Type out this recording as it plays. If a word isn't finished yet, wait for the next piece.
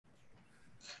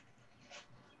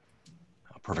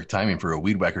Perfect timing for a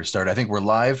weed whacker start. I think we're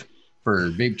live for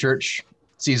VapeChurch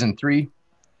Season 3,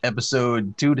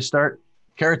 Episode 2 to start.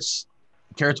 Carrots,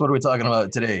 what are we talking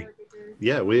about today?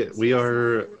 Yeah, we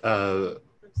are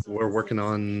we're working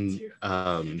on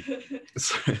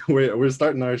we're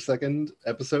starting our second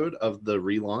episode of the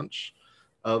relaunch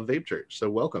of VapeChurch. So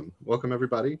welcome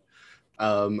everybody.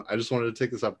 I just wanted to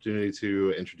take this opportunity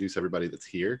to introduce everybody that's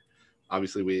here.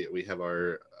 Obviously, we have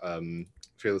our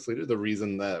fearless leader. The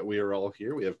reason that we are all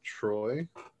here, we have Troy.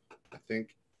 I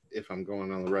think if I'm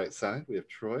going on the right side, we have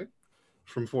Troy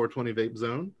from 420 Vape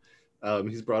Zone.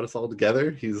 He's brought us all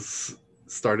together. He's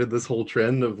started this whole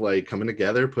trend of like coming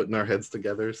together, putting our heads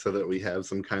together so that we have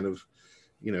some kind of,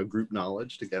 group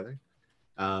knowledge together.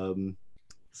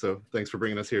 So thanks for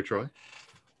bringing us here, Troy.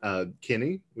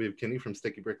 Kenny, we have Kenny from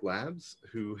Sticky Brick Labs,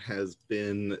 who has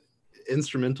been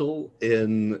instrumental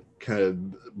in kind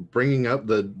of bringing up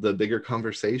the bigger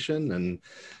conversation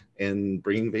and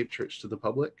bringing VapeChurch to the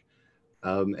public,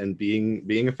 and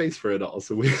being a face for it all.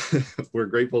 So we're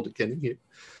grateful to Kenny here.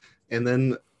 And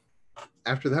then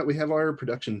after that, we have our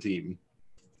production team,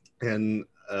 and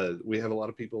we have a lot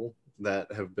of people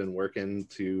that have been working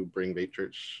to bring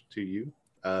VapeChurch to you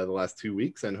the last 2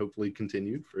 weeks, and hopefully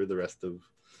continued for the rest of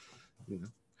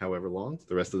however long,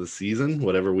 the rest of the season,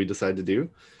 whatever we decide to do.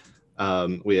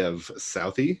 We have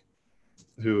Southie,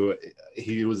 who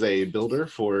he was a builder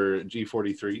for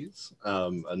G43s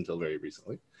until very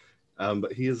recently,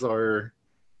 but he is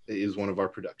one of our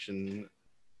production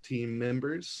team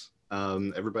members.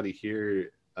 Everybody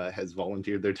here has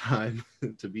volunteered their time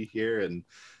to be here and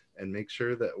make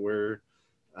sure that we're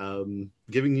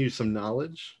giving you some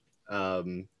knowledge.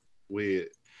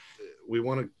 We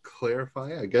want to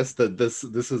clarify, I guess, that this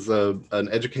is an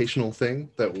educational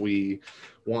thing that we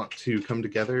want to come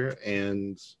together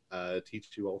and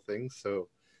teach you all things. So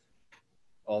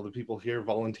all the people here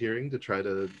volunteering to try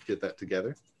to get that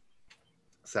together.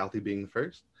 Southie being the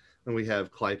first. Then we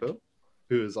have Clipo,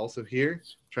 who is also here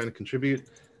trying to contribute,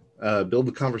 build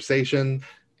the conversation,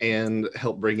 and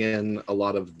help bring in a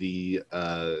lot of the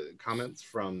comments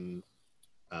from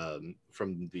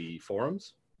the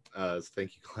forums. So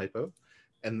thank you, Clipo.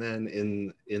 And then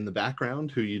in the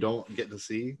background, who you don't get to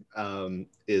see,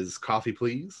 is Coffee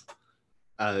Please.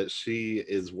 She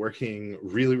is working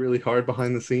really, really hard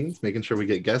behind the scenes, making sure we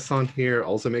get guests on here,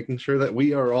 also making sure that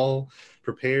we are all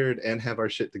prepared and have our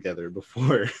shit together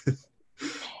before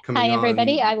coming on. Hi,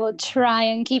 everybody. I will try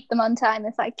and keep them on time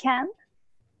if I can.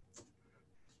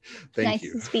 Thank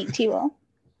you. Nice to speak to you all.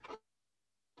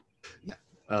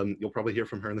 Yeah. You'll probably hear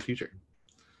from her in the future.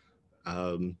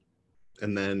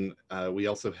 And then we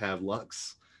also have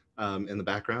Lux in the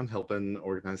background helping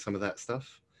organize some of that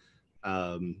stuff.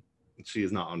 She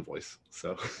is not on voice,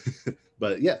 so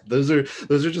but yeah, those are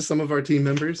just some of our team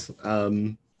members,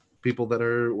 people that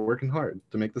are working hard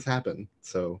to make this happen.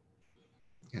 So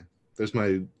yeah, there's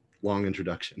my long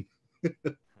introduction.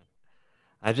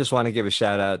 I just want to give a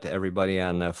shout out to everybody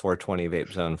on the 420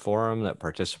 Vape Zone forum that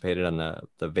participated on the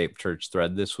VapeChurch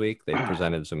thread this week. They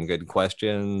presented some good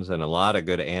questions and a lot of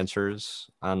good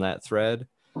answers on that thread.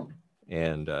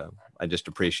 And I just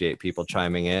appreciate people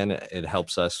chiming in. It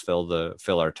helps us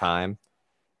fill our time.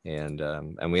 And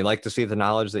we like to see the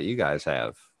knowledge that you guys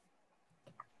have.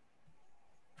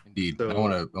 Indeed. So, I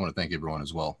want to thank everyone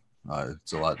as well.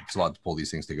 It's a lot to pull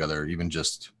these things together, even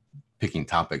just picking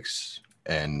topics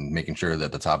and making sure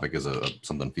that the topic is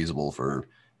something feasible for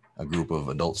a group of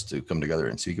adults to come together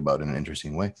and speak about in an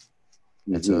interesting way.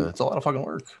 Mm-hmm. It's a lot of fucking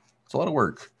work. It's a lot of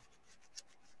work.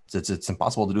 It's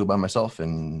impossible to do it by myself,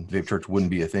 and VapeChurch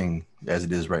wouldn't be a thing as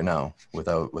it is right now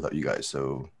without you guys.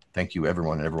 So thank you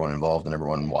everyone involved and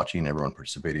everyone watching, everyone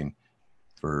participating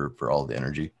for all the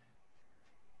energy.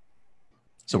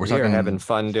 So we are having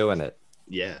fun doing it.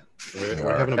 Yeah,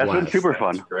 we're having a blast. That's been super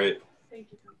fun. That's great. Thank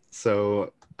you.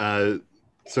 So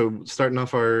starting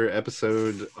off our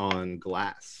episode on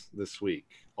glass this week,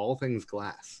 all things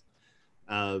glass.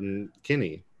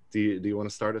 Kenny, do you want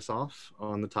to start us off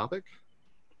on the topic?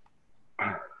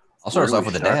 I'll start us off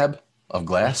with a dab of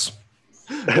glass.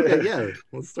 Okay, yeah.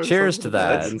 Let's start. Cheers to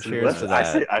that. Cheers to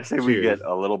that. I say we get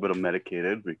a little bit of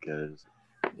medicated because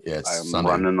I'm Sunday.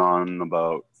 running on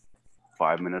about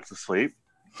 5 minutes of sleep.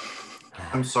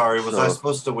 I'm sorry. Was I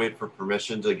supposed to wait for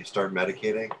permission to start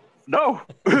medicating? No.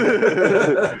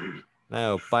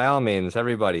 No, by all means,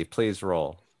 everybody, please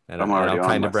roll. And I'll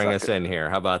kind of bring us in here.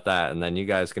 How about that? And then you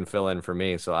guys can fill in for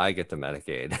me, so I get the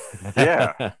Medicaid.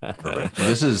 Yeah.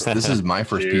 This is my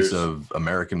first piece of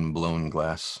American blown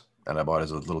glass that I bought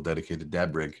as a little dedicated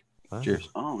dab rig. Wow. Cheers.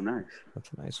 Oh, nice. That's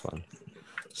a nice one.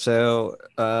 So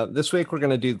this week we're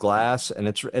going to do glass, and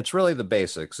it's really the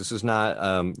basics. This is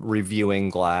not reviewing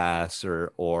glass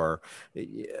or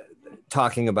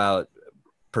talking about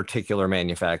particular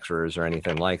manufacturers or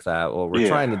anything like that. What we're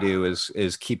trying to do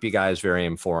is keep you guys very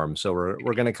informed. So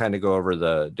we're going to kind of go over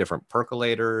the different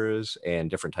percolators and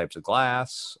different types of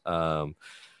glass,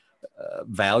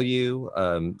 value,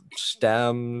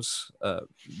 stems,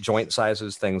 joint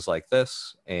sizes, things like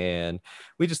this. And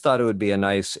we just thought it would be a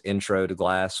nice intro to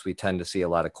glass. We tend to see a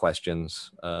lot of questions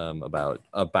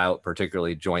about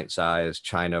particularly joint size,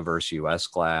 China versus US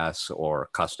glass, or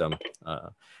custom,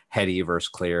 heady versus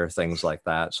clear, things like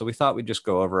that. So we thought we'd just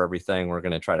go over everything. We're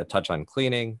going to try to touch on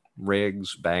cleaning,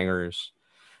 rigs, bangers.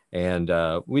 And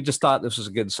we just thought this was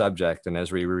a good subject. And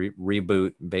as we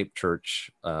reboot VapeChurch,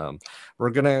 we're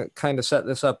going to kind of set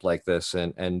this up like this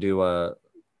and do a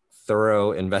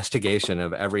thorough investigation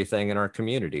of everything in our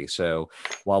community. So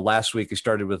while last week we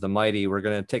started with the mighty, we're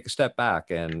going to take a step back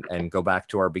and go back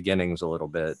to our beginnings a little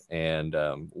bit, and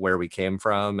where we came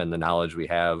from and the knowledge we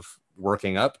have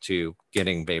working up to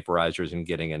getting vaporizers and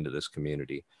getting into this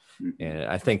community. And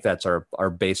I think that's our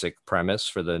basic premise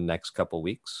for the next couple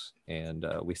weeks. And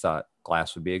we thought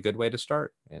glass would be a good way to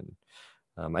start. And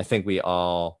I think we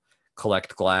all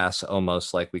collect glass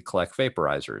almost like we collect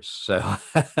vaporizers. So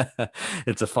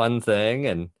it's a fun thing.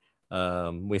 And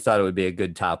we thought it would be a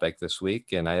good topic this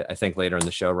week. And I think later in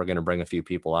the show, we're going to bring a few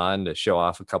people on to show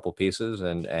off a couple pieces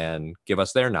and give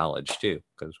us their knowledge too,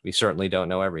 because we certainly don't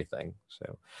know everything.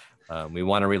 So we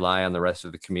want to rely on the rest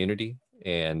of the community,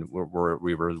 and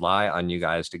we rely on you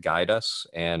guys to guide us.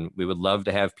 And we would love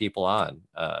to have people on.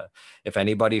 If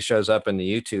anybody shows up in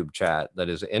the YouTube chat that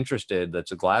is interested,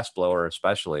 that's a glass blower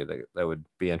especially, that would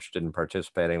be interested in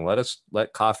participating,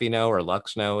 let Coffee know or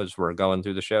Lux know as we're going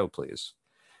through the show, please.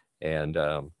 And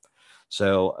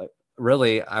so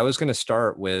really, I was going to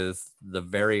start with the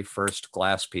very first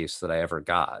glass piece that I ever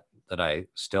got, that I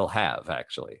still have,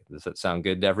 actually. Does that sound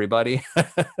good to everybody?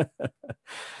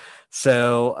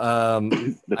 So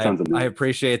I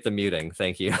appreciate the muting.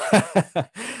 Thank you.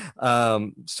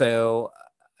 So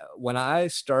when I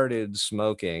started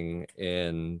smoking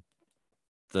in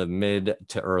the mid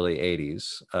to early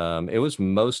 80s, it was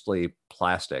mostly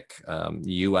plastic.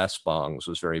 US bongs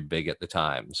was very big at the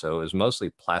time. So it was mostly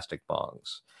plastic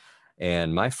bongs.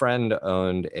 And my friend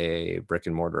owned a brick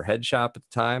and mortar head shop at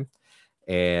the time.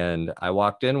 And I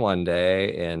walked in one day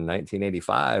in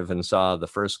 1985 and saw the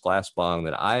first glass bong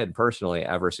that I had personally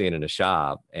ever seen in a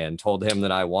shop, and told him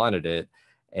that I wanted it.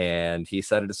 And he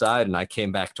set it aside, and I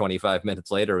came back 25 minutes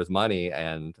later with money,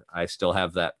 and I still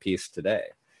have that piece today.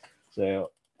 So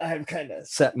I've kind of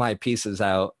set my pieces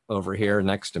out over here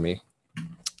next to me.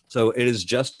 So it is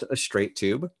just a straight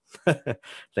tube.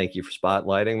 Thank you for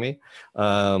spotlighting me.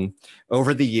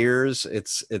 Over the years,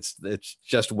 it's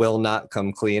just will not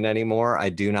come clean anymore. I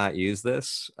do not use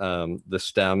this. The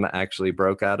stem actually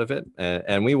broke out of it.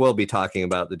 And we will be talking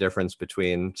about the difference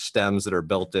between stems that are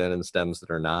built in and stems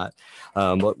that are not.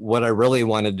 But what I really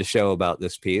wanted to show about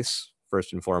this piece,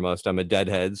 first and foremost, I'm a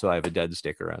deadhead, so I have a dead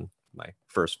sticker on my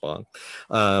first bong.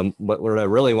 But what I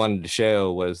really wanted to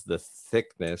show was the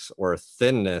thickness or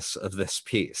thinness of this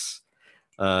piece.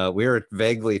 We were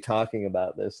vaguely talking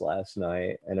about this last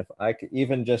night, and if I could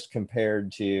even just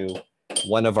compared to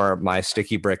one of my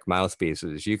sticky brick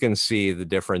mouthpieces, you can see the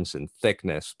difference in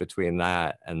thickness between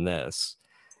that and this.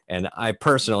 And I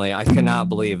cannot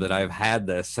believe that I've had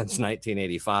this since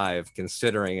 1985,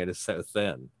 considering it is so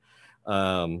thin.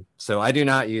 So I do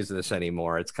not use this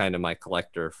anymore. It's kind of my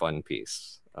collector fun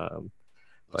piece.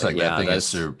 It's like that thing has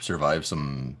survived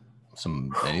some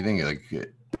anything. Like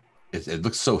it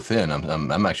looks so thin.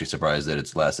 I'm actually surprised that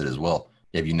it's lasted as well.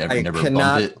 Have you never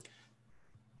bumped it?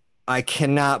 I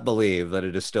cannot believe that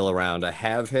it is still around. I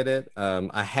have hit it.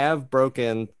 I have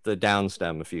broken the down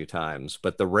stem a few times,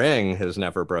 but the ring has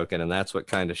never broken, and that's what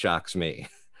kind of shocks me.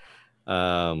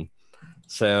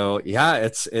 So yeah,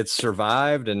 it's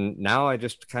survived, and now I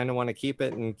just kind of want to keep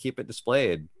it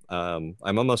displayed. I'm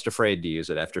almost afraid to use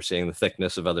it after seeing the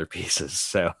thickness of other pieces.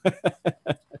 So,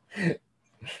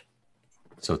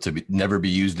 so never be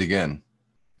used again.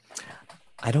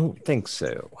 I don't think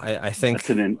so. I think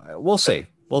we'll see.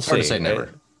 We'll see. Hard to say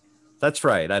never. That's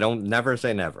right. I don't never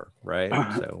say never. Right.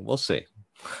 So we'll see.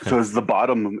 So is the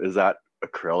bottom, is that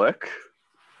acrylic?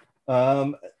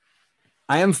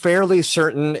 I am fairly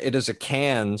certain it is a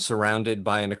can surrounded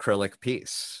by an acrylic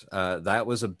piece. That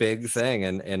was a big thing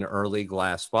in early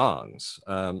glass bongs.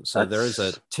 So there's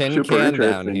a tin can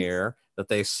down here that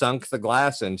they sunk the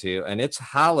glass into, and it's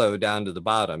hollow down to the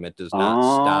bottom. It does not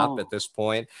stop at this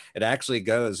point. It actually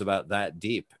goes about that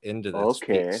deep into this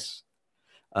piece.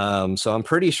 So I'm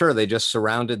pretty sure they just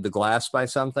surrounded the glass by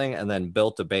something and then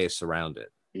built a base around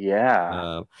it.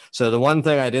 Yeah. So the one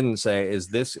thing I didn't say is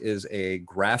this is a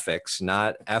graphics,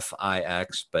 not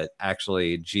FIX, but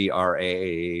actually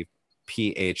GRAPHICS,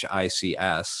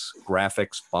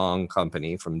 graphics bong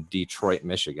company from Detroit,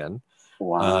 Michigan.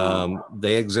 Wow.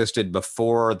 They existed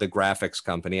before the graphics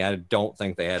company. I don't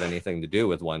think they had anything to do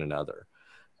with one another.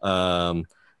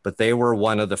 But they were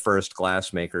one of the first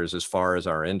glass makers as far as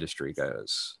our industry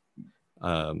goes.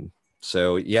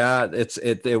 So yeah,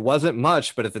 it wasn't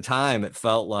much, but at the time it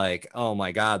felt like, oh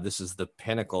my God, this is the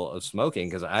pinnacle of smoking,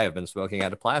 because I have been smoking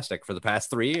out of plastic for the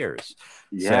past 3 years.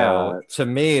 Yeah. So to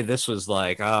me, this was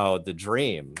like, oh, the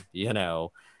dream, you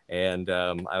know. And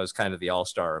I was kind of the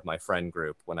all-star of my friend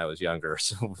group when I was younger,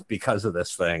 so because of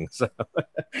this thing. So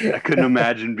I couldn't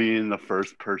imagine being the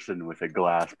first person with a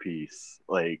glass piece,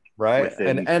 like right.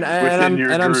 within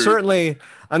your I'm group.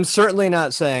 certainly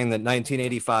not saying that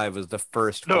 1985 was the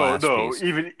first glass No, piece.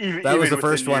 even That was the within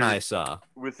first one I saw.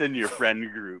 within your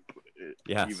friend group.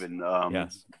 Yes. Even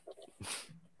yes.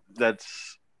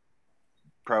 That's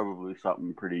probably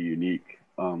something pretty unique.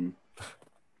 I'm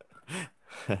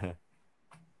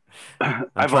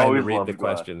I've trying to always read loved the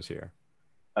glass. questions here.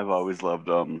 I've always loved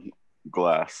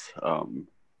glass.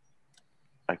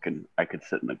 I could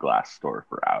sit in a glass store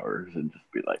for hours and just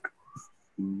be like,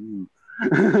 ooh.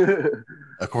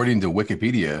 According to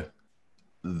Wikipedia,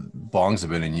 bongs have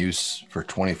been in use for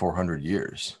 2,400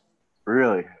 years.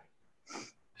 Really?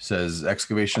 Says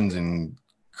excavations in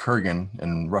Kurgan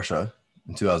in Russia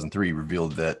in 2003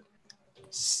 revealed that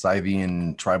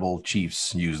Scythian tribal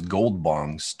chiefs used gold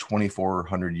bongs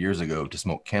 2,400 years ago to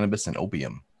smoke cannabis and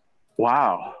opium.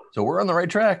 Wow. So we're on the right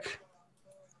track.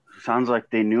 Sounds like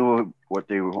they knew what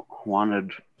they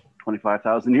wanted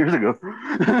 25,000 years ago.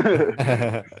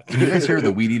 Can you guys hear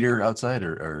the weed eater outside,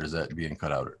 or is that being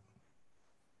cut out?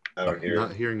 I don't hear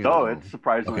Not it. hearing it. No, at all. it's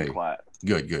surprisingly Okay. quiet.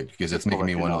 Good, because it's making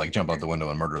me want to like jump out the window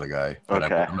and murder the guy. But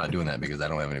Okay. I'm not doing that because I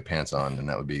don't have any pants on, and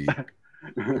that would be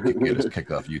get us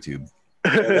kicked off YouTube.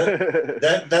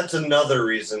 That's another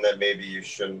reason that maybe you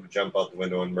shouldn't jump out the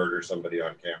window and murder somebody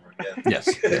on camera. Yeah. Yes,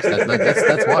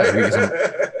 that's why, because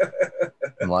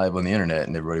I'm live on the internet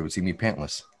and everybody would see me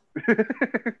pantless.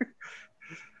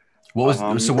 What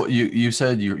was so? What you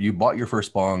said you bought your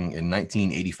first bong in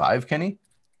 1985, Kenny?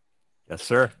 Yes,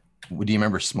 sir. Do you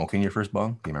remember smoking your first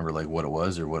bong? Do you remember like what it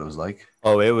was or what it was like?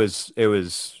 Oh, it was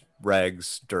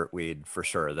regs, dirt weed for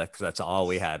sure. That's all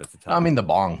we had at the time. I mean the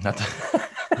bong, not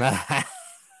the...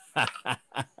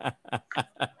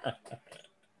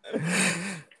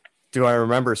 Do I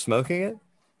remember smoking it?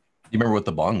 You remember what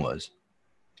the bong was?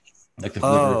 Like the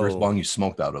first bong you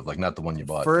smoked out of, like not the one you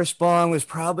bought. First bong was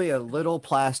probably a little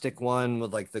plastic one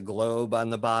with like the globe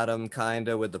on the bottom, kind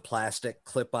of with the plastic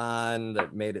clip on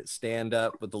that made it stand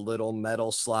up with the little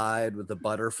metal slide with the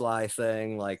butterfly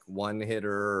thing, like one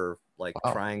hitter or like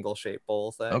triangle shaped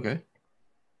bowl thing. Okay.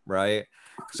 Right.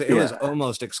 So it was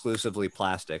almost exclusively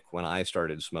plastic when I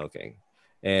started smoking.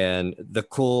 And the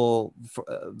cool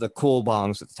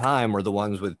bongs at the time were the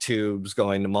ones with tubes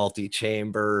going to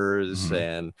multi-chambers,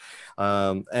 and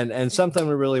something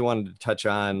we really wanted to touch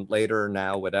on later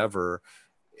now, whatever,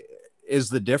 is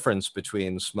the difference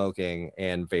between smoking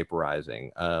and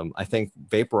vaporizing. I think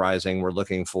vaporizing, we're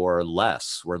looking for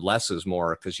less, where less is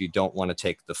more, because you don't want to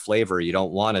take the flavor. You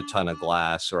don't want a ton of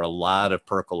glass or a lot of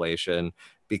percolation,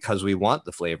 because we want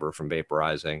the flavor from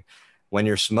vaporizing. When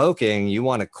you're smoking, you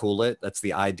want to cool it. That's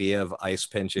the idea of ice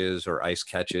pinches or ice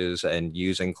catches and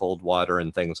using cold water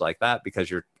and things like that,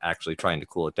 because you're actually trying to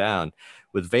cool it down.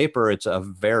 With vapor, it's a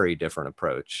very different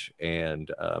approach, and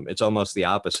it's almost the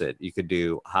opposite. You could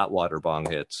do hot water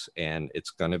bong hits, and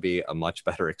it's going to be a much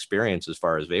better experience as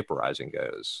far as vaporizing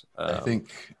goes. I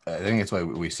think that's why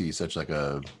we see such like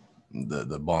the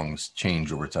bongs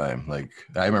change over time. Like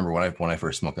I remember when I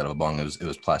first smoked out of a bong, it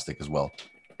was plastic as well.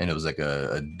 And it was like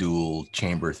a dual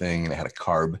chamber thing, and it had a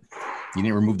carb. You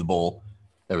didn't remove the bowl.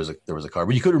 There was a carb.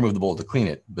 Well, you could remove the bowl to clean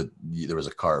it, but there was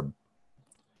a carb.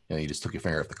 You know, you just took your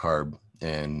finger off the carb,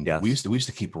 and we used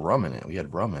to keep rum in it. We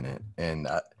had rum in it, and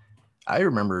I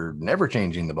remember never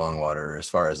changing the bong water. As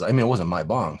far as, I mean, it wasn't my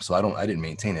bong, so I didn't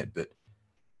maintain it. But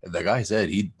the guy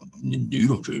said you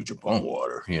don't change your bong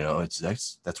water. You know,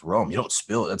 that's rum. You don't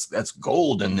spill it. That's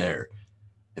gold in there.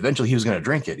 Eventually, he was going to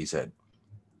drink it. He said.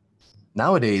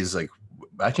 Nowadays, like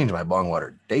I change my bong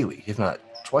water daily, if not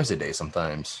twice a day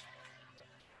sometimes.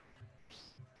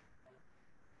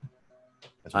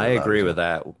 I agree with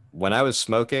that. When I was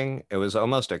smoking, it was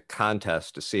almost a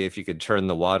contest to see if you could turn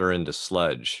the water into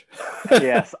sludge.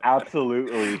 Yes,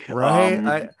 absolutely.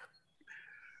 Right?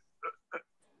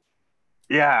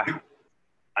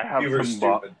 I have You were some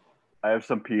stupid. I have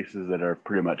some pieces that are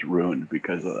pretty much ruined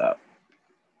because of that.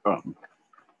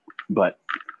 But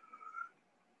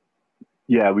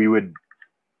yeah, we would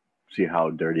see how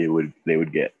dirty they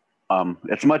would get.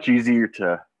 It's much easier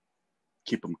to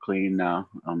keep them clean now.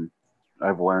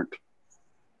 I've learned.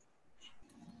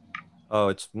 Oh,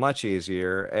 it's much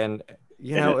easier. And,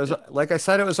 you know, it was, like I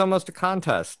said, it was almost a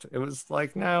contest. It was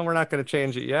like, no, we're not going to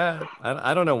change it yet.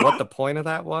 I don't know what the point of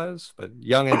that was, but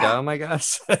young and dumb, I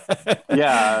guess.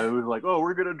 Yeah, it was like, oh,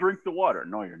 we're going to drink the water.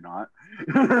 No, you're not.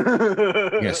 You're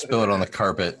gonna spill it on the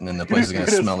carpet, and then the place is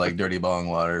gonna smell like dirty bong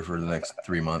water for the next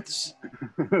 3 months.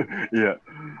 Yeah.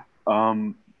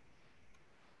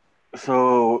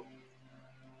 So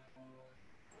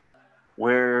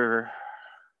where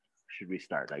should we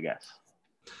start, I guess?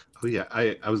 Oh yeah,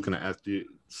 I was gonna ask you.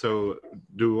 So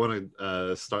do we want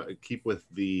to keep with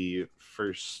the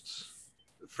first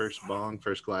bong,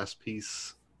 first glass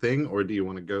piece thing, or do you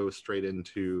want to go straight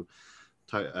into?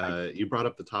 You brought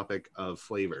up the topic of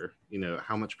flavor. You know,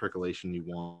 how much percolation you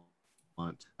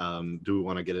want. Do we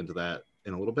want to get into that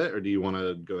in a little bit, or do you want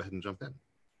to go ahead and jump in?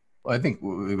 Well, I think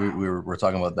we're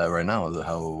talking about that right now.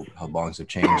 How bongs have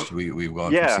changed. We've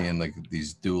gone from seeing like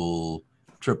these dual,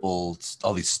 triple,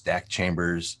 all these stacked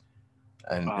chambers,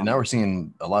 and now we're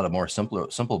seeing a lot of more simple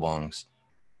bongs.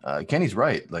 Kenny's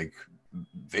right. Like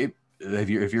vape, if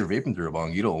you're vaping through a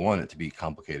bong, you don't want it to be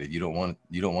complicated. You don't want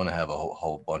to have a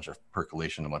whole bunch of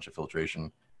percolation, a bunch of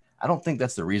filtration. I don't think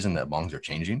that's the reason that bongs are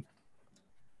changing,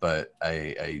 but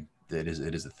it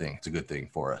is a thing. It's a good thing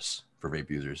for us, for vape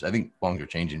users. I think bongs are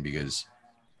changing because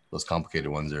those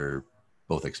complicated ones are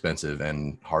both expensive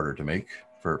and harder to make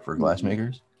for glass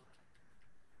makers.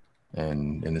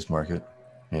 And in this market,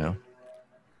 you know.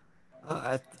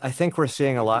 I think we're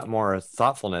seeing a lot more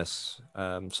thoughtfulness.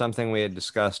 Something we had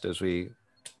discussed as we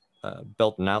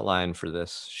built an outline for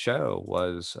this show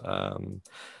was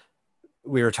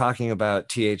we were talking about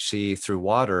THC through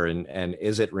water and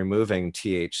is it removing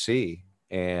THC?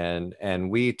 And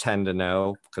we tend to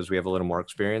know, because we have a little more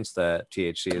experience, that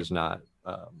THC is not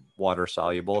water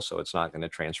soluble, so it's not going to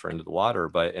transfer into the water.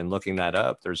 But in looking that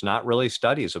up, there's not really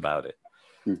studies about it.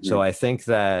 Mm-hmm. So I think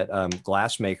that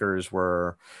glass makers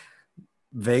were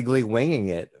vaguely winging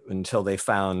it until they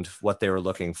found what they were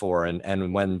looking for.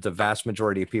 And when the vast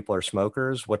majority of people are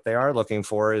smokers, what they are looking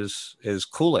for is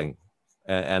cooling.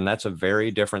 And that's a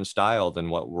very different style than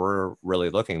what we're really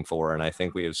looking for. And I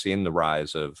think we have seen the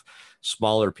rise of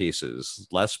smaller pieces,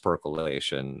 less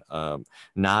percolation,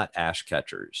 not ash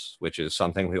catchers, which is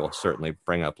something we will certainly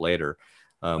bring up later.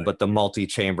 But the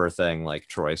multi-chamber thing, like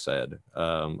Troy said,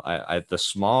 the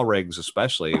small rigs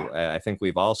especially, I think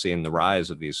we've all seen the rise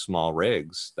of these small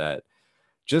rigs that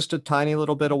just a tiny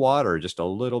little bit of water, just a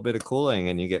little bit of cooling,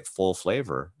 and you get full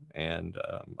flavor. And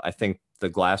I think the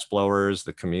glass blowers,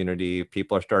 the community,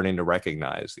 people are starting to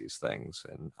recognize these things.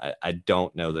 And I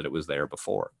don't know that it was there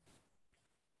before.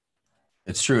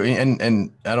 It's true.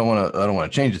 And I don't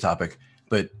want to change the topic,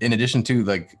 but in addition to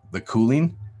like the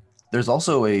cooling, there's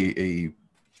also a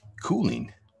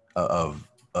cooling of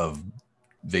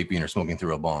vaping or smoking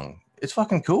through a bong. It's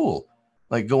fucking cool.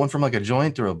 Like going from like a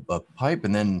joint or a pipe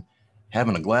and then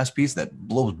having a glass piece that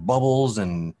blows bubbles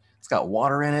and it's got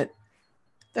water in it.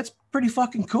 That's pretty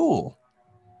fucking cool.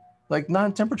 Like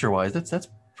non-temperature wise, that's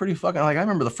pretty fucking, like I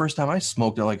remember the first time I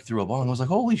smoked it like through a bong, I was like,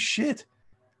 holy shit,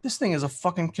 this thing is a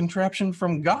fucking contraption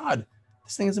from God.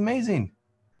 This thing is amazing.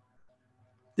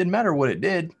 Didn't matter what it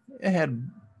did. It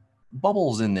had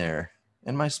bubbles in there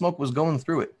and my smoke was going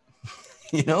through it.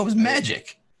 You know, it was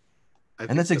magic.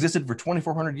 And that's existed for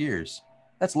 2,400 years.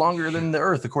 That's longer than the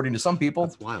earth, according to some people.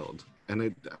 That's wild.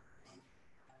 And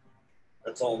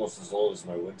that's almost as old as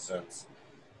my wood sense.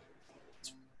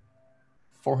 It's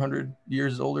 400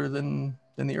 years older than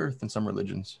the earth in some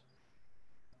religions.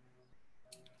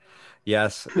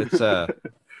 Yes,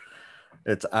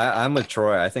 I'm with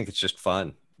Troy. I think it's just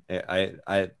fun.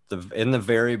 In the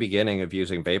very beginning of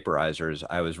using vaporizers,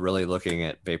 I was really looking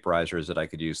at vaporizers that I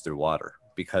could use through water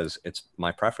because it's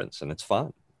my preference and it's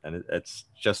fun. And it's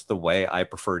just the way I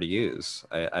prefer to use.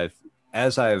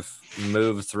 As I've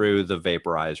moved through the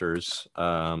vaporizers,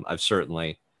 I've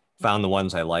certainly found the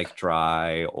ones I like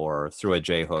dry or through a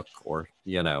J-hook or,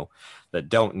 you know, that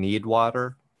don't need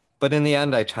water. But in the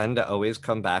end, I tend to always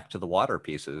come back to the water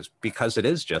pieces because it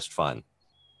is just fun.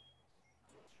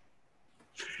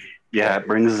 Yeah, it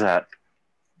brings that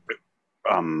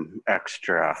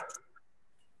extra,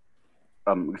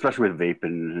 especially with vaping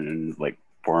and like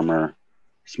former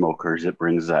smokers, it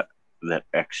brings that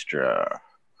extra,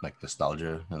 like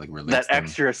nostalgia, like that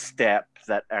extra step,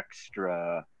 that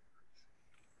extra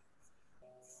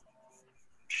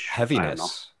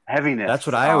heaviness. Heaviness. That's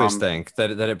what I always think,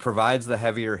 that it provides the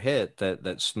heavier hit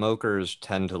that smokers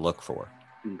tend to look for.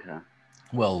 Okay.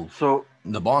 Well, So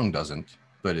the bong doesn't,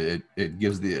 but it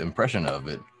gives the impression of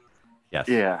it. Yes.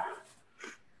 yeah.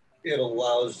 It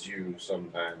allows you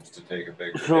sometimes to take a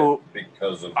bigger So, hit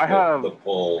because of the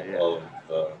pull of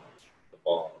the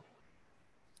bong.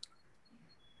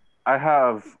 I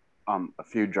have a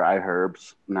few dry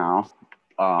herbs now,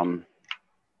 and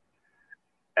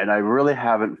I really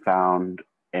haven't found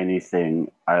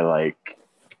anything I like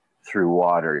through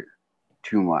water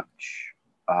too much.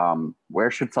 Where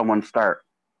should someone start?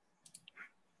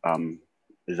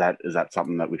 Is that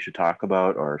something that we should talk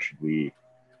about, or should we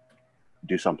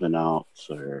do something else,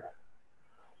 or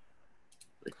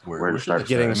like, where to start?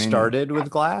 Getting started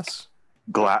with glass?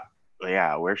 Glass.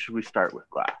 Yeah, where should we start with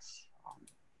glass?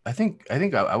 I think I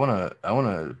want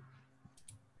to.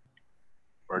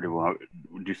 Or do we want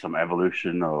to do some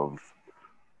evolution of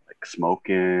like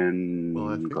smoking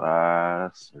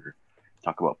glass, or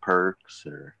talk about perks,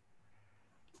 or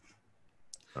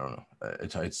I don't know.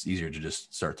 It's easier to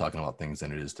just start talking about things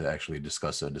than it is to actually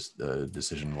discuss a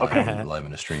decision live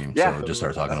in a stream. Yeah. So just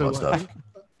start talking about stuff.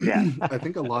 I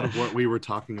think a lot of what we were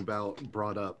talking about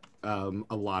brought up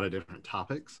a lot of different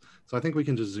topics. So I think we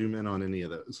can just zoom in on any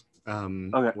of those.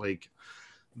 Okay. Like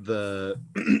the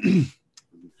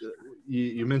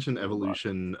you mentioned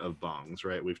evolution of bongs,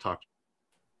 right? We've talked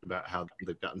about how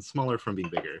they've gotten smaller from being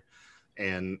bigger,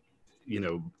 and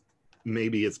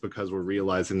maybe it's because we're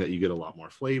realizing that you get a lot more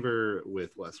flavor with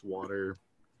less water.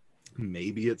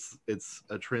 Maybe it's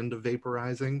a trend of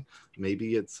vaporizing.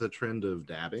 Maybe it's a trend of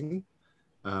dabbing.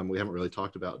 We haven't really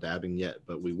talked about dabbing yet,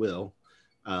 but we will.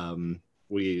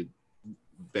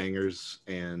 Bangers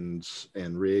and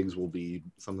rigs will be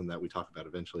something that we talk about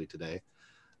eventually today.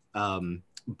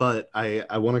 But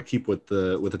I want to keep with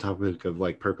the topic of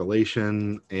like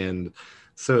percolation, and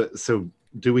so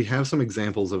do we have some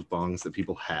examples of bongs that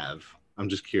people have? I'm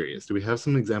just curious. Do we have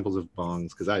some examples of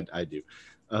bongs? Because I do.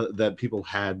 That people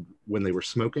had when they were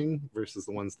smoking versus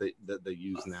the ones that they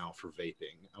use now for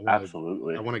vaping.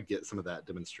 Absolutely. I want to get some of that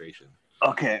demonstration.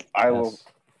 Okay, I will.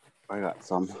 I got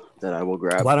some that I will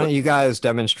grab. Why don't you guys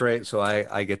demonstrate so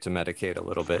I get to medicate a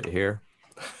little bit here?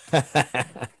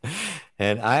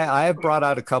 And I brought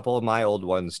out a couple of my old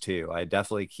ones too. I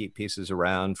definitely keep pieces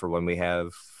around for when we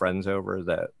have friends over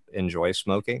that enjoy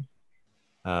smoking.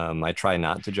 I try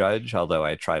not to judge, although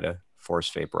I try to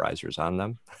force vaporizers on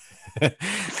them.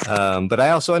 But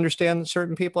I also understand that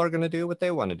certain people are going to do what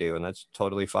they want to do, and that's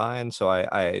totally fine. So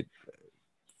I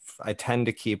tend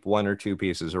to keep one or two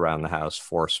pieces around the house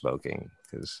for smoking,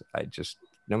 because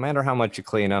no matter how much you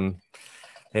clean them,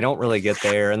 they don't really get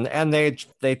there, and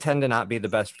they tend to not be the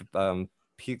best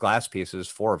glass pieces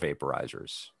for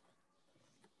vaporizers.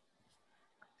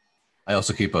 I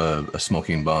also keep a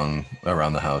smoking bong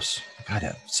around the house. God,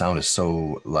 that sound is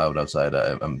so loud outside.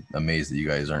 I'm amazed that you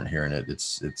guys aren't hearing it.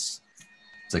 It's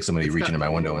like somebody reaching in my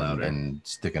window and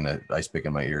sticking an ice pick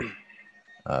in my ear.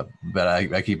 But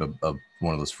I keep a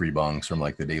one of those free bongs from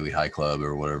like the Daily High Club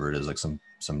or whatever it is, like some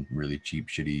really cheap,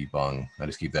 shitty bong. I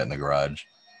just keep that in the garage.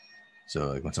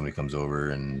 So like when somebody comes over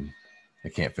and they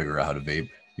can't figure out how to vape,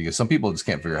 because some people just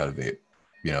can't figure out how to vape.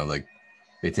 Like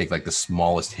they take like the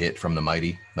smallest hit from the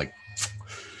mighty, like,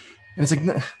 and it's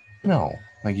like, no,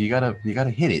 like you gotta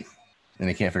hit it, and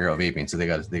they can't figure out vaping, so they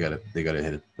gotta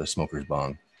hit a smoker's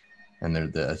bong, and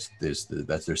that's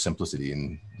their simplicity,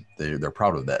 and they're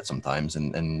proud of that sometimes,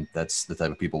 and that's the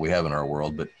type of people we have in our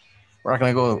world. But we're not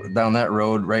gonna go down that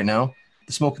road right now.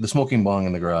 The smoking bong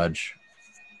in the garage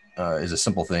is a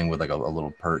simple thing with like a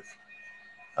little perk.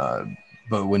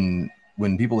 But when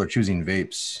people are choosing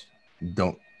vapes,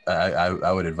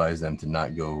 I would advise them to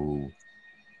not go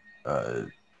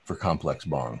for complex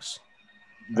bongs.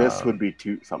 This would be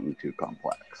something too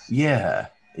complex. Yeah.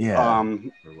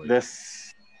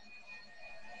 This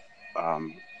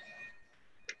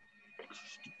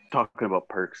talking about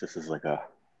perks, this is like a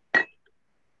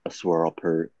swirl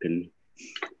perk, and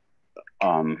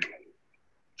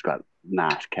it's got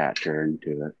Nash catcher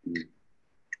into it.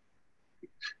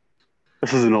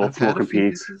 This is an old smoking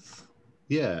piece.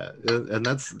 Yeah, and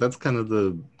that's kind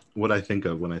of what I think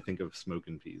of when I think of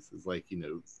smoking piece, is like,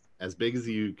 as big as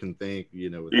you can think,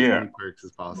 with as many perks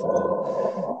as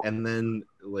possible. And then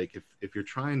like if you're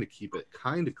trying to keep it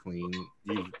kind of clean,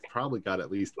 you've probably got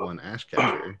at least one ash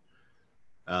catcher.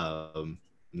 And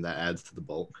that adds to the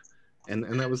bulk. And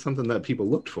that was something that people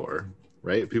looked for,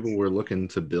 right? People were looking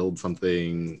to build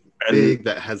something big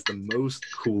that has the most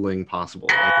cooling possible.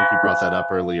 I think you brought that up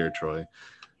earlier, Troy,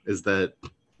 is that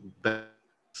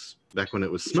back when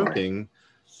it was smoking,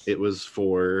 it was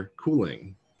for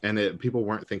cooling. And people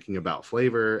weren't thinking about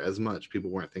flavor as much.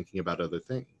 People weren't thinking about other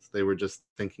things. They were just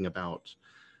thinking about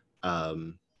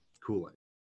cooling.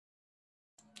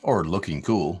 Or looking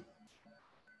cool.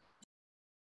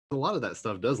 A lot of that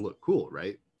stuff does look cool,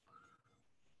 right?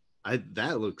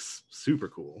 That looks super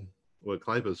cool. What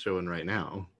Klypo's showing right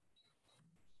now.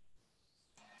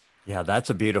 Yeah, that's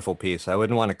a beautiful piece. I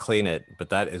wouldn't want to clean it, but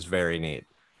that is very neat.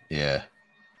 Yeah.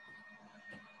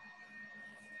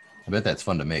 I bet that's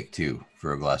fun to make too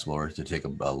for a glass blower, to take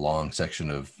a long section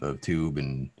of tube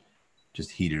and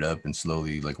just heat it up and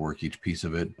slowly like work each piece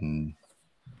of it and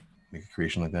make a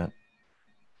creation like that.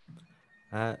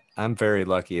 I'm very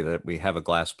lucky that we have a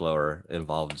glass blower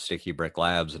involved in Sticky Brick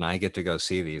Labs, and I get to go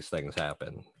see these things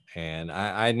happen. And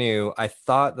I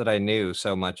thought that I knew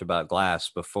so much about glass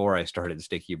before I started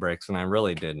Sticky Bricks, and I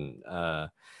really didn't.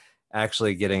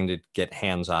 Actually getting to get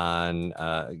hands-on,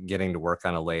 getting to work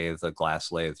on a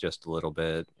glass lathe just a little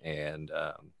bit, and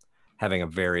having a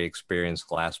very experienced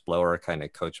glass blower kind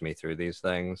of coach me through these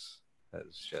things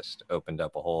has just opened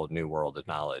up a whole new world of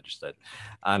knowledge that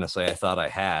honestly I thought I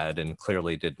had and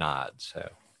clearly did not. So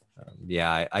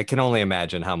yeah, I can only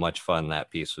imagine how much fun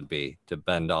that piece would be to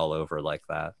bend all over like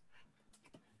that.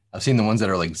 I've seen the ones that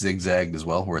are like zigzagged as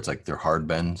well, where it's like they're hard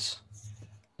bends.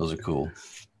 Those are cool.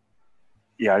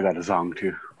 Yeah, I got a Zong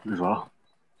too as well.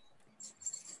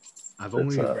 I've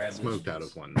only smoked out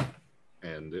of one,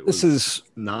 and it This was is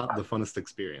not the funnest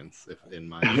experience in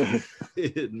my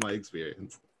in my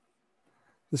experience.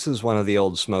 This is one of the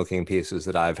old smoking pieces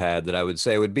that I've had that I would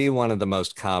say would be one of the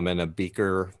most common, a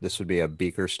beaker. This would be a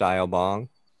beaker style bong.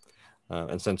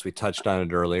 And since we touched on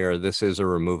it earlier, this is a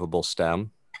removable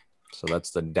stem. So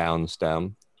that's the down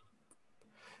stem.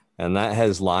 And that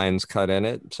has lines cut in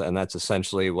it. And that's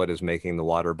essentially what is making the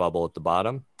water bubble at the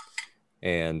bottom.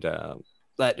 And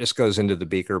that just goes into the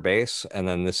beaker base. And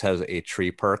then this has a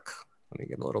tree perk. Let me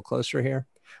get a little closer here.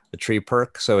 A tree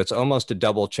perk. So it's almost a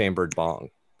double chambered bong.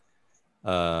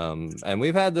 And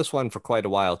we've had this one for quite a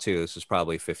while too. This is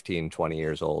probably 15, 20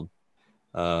 years old.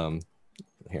 Here,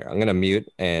 I'm going to mute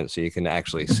and so you can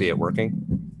actually see it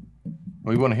working.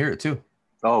 We want to hear it too.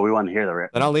 Oh, we want to hear the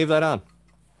rip. Then I'll leave that on.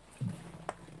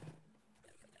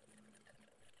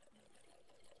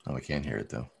 Oh, we can't hear it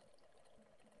though.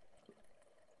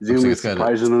 Zoom like is it's got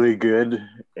surprisingly good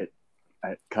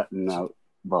at cutting out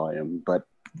volume, but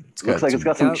it looks like it's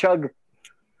got some chug.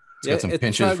 It's got some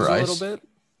pinches for ice. A little bit.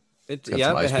 It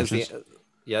ice has pinches.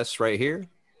 Yes, right here.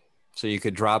 So you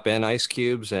could drop in ice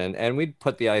cubes and we'd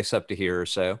put the ice up to here or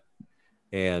so.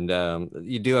 And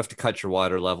you do have to cut your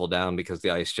water level down because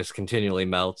the ice just continually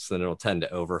melts and it'll tend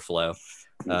to overflow.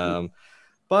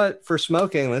 But for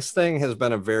smoking, this thing has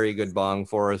been a very good bong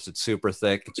for us. It's super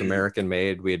thick. It's American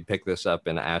made. We had picked this up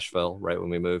in Asheville right when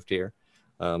we moved here.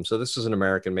 So this is an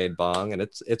American made bong and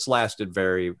it's lasted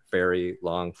very, very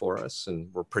long for us.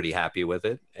 And we're pretty happy with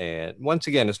it. And once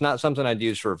again, it's not something I'd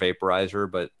use for a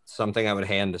vaporizer, but something I would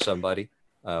hand to somebody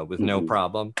with no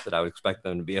problem that I would expect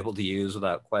them to be able to use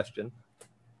without question.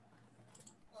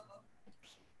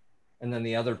 And then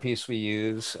the other piece we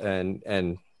use,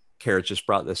 and Carrot just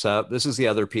brought this up. This is the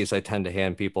other piece I tend to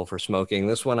hand people for smoking.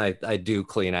 This one I do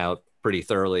clean out pretty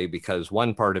thoroughly because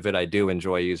one part of it I do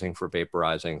enjoy using for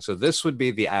vaporizing. So this would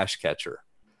be the ash catcher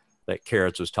that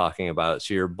Carrots was talking about.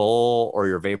 So your bowl or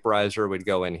your vaporizer would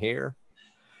go in here.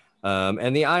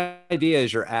 And the idea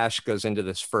is your ash goes into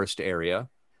this first area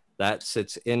that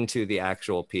sits into the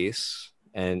actual piece.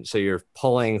 And so you're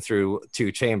pulling through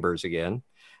two chambers again.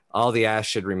 All the ash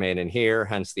should remain in here,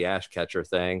 hence the ash catcher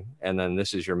thing. And then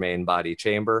this is your main body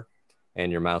chamber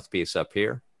and your mouthpiece up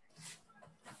here.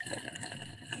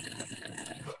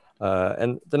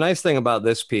 And the nice thing about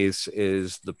this piece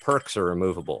is the perks are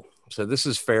removable. So this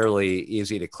is fairly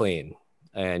easy to clean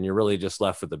and you're really just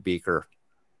left with the beaker.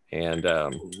 And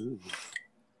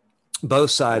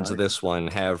both sides of this one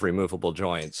have removable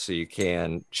joints. So you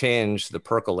can change the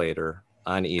percolator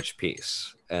on each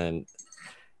piece. And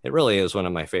it really is one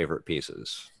of my favorite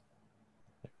pieces.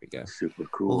 There we go. Super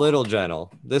cool. A little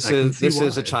gentle. This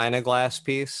is a China glass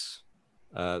piece.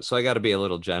 So I got to be a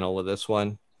little gentle with this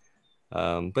one.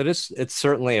 But it's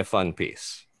certainly a fun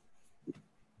piece.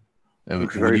 And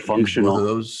it's very functional. Both of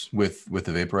those with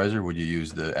the vaporizer, would you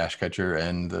use the ash catcher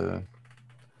and the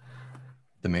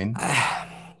main?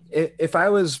 If I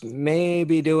was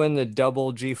maybe doing the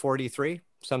double G43,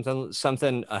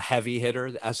 something a heavy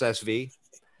hitter, the SSV,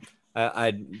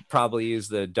 I'd probably use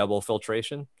the double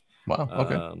filtration. Wow.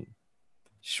 Okay.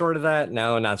 Short of that,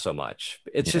 no, not so much.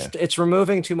 It's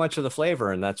removing too much of the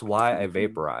flavor, and that's why I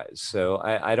vaporize. So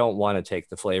I don't want to take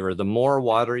the flavor. The more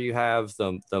water you have,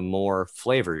 the more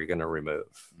flavor you're going to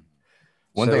remove.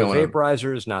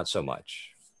 Vaporizers, not so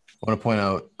much. want to point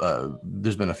out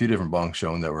there's been a few different bongs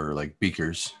shown that were like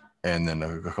beakers, and then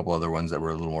a couple other ones that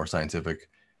were a little more scientific.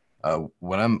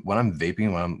 When I'm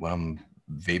vaping, when I'm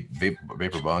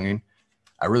vapor bonging,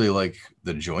 I really like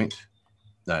the joint,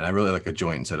 and I really like a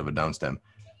joint instead of a downstem,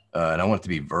 and I want it to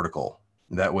be vertical.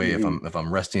 That way, if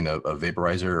I'm resting a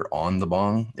vaporizer on the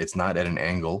bong, it's not at an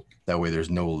angle. That way, there's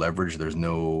no leverage, there's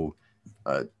no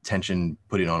tension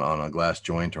putting on a glass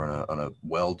joint or on a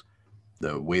weld.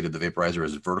 The weight of the vaporizer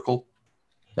is vertical.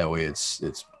 That way, it's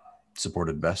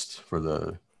supported best for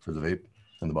the vape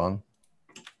and the bong.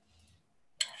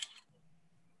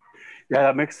 Yeah,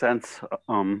 that makes sense.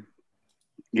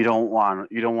 You don't want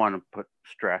to put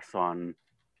stress on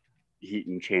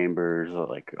heating chambers, or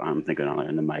like I'm thinking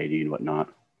on the Mighty and whatnot.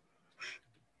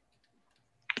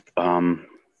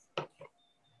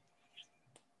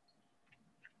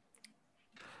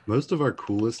 Most of our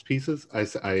coolest pieces,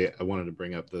 I wanted to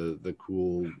bring up the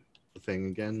cool thing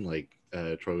again, like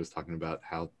Troy was talking about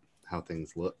how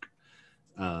things look,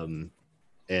 and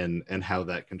how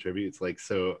that contributes. Like,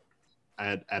 so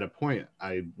at a point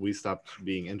we stopped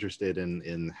being interested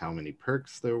in how many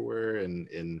perks there were and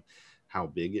in how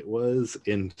big it was,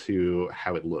 into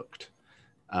how it looked.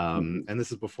 And this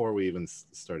is before we even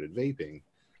started vaping.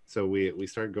 So we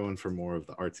started going for more of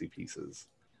the artsy pieces.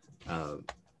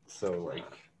 So like,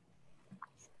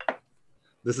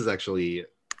 this is actually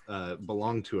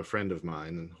belonged to a friend of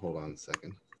mine. And hold on a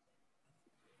second.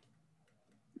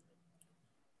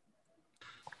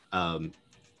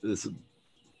 This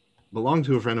belonged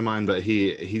to a friend of mine, but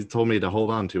he told me to hold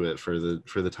on to it for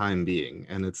the time being.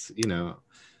 And it's, you know,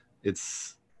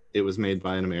 it was made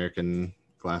by an American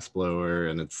glass blower,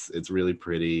 and it's really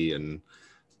pretty, and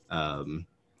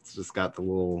it's just got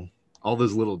all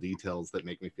those little details that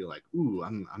make me feel like, ooh,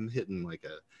 I'm hitting like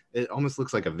it almost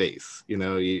looks like a vase, you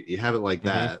know. You have it like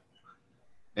that,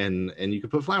 and you could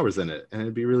put flowers in it, and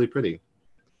it'd be really pretty.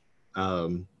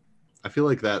 I feel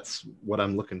like that's what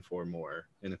I'm looking for more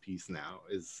in a piece now,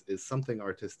 is something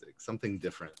artistic, something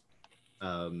different,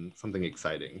 something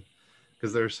exciting.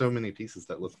 Because there are so many pieces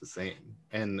that look the same,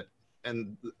 and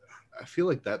I feel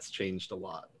like that's changed a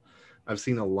lot. I've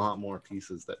seen a lot more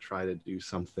pieces that try to do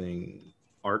something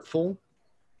artful,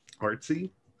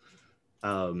 artsy,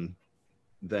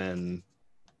 than,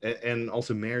 and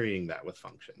also marrying that with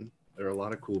function. There are a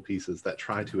lot of cool pieces that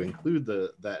try to include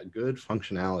that good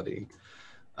functionality,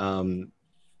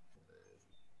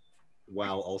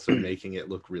 while also making it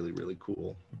look really, really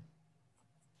cool.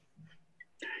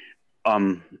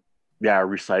 Yeah,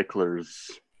 recyclers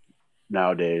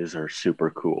nowadays are super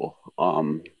cool.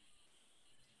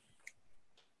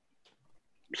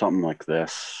 Something like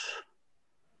this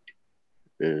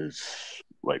is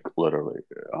like literally.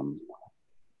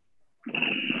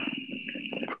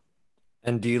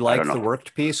 And do you like the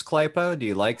worked piece, Clypo? Do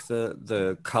you like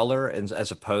the color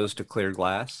as opposed to clear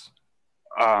glass?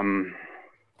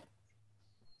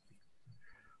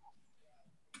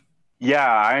 Yeah,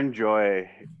 I enjoy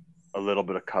a little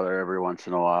bit of color every once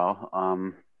in a while.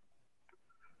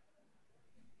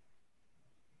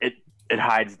 It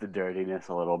hides the dirtiness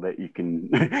a little bit. You can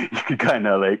you can kind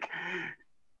of like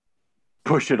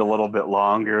push it a little bit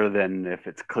longer than if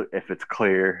it's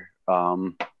clear.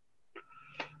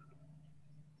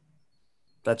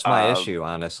 That's my issue,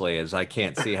 honestly, is I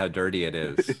can't see how dirty it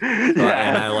is. So, Yeah.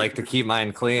 And I like to keep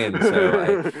mine clean.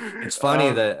 So it's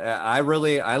funny that I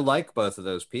like both of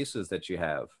those pieces that you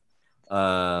have.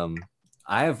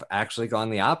 I've actually gone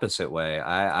the opposite way.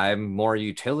 I'm more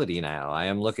utility now. I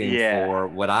am looking for,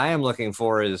 what I am looking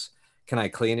for is, can I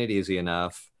clean it easy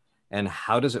enough? And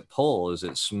how does it pull? Is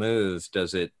it smooth?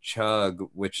 Does it chug?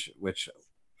 Which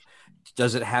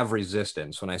does it have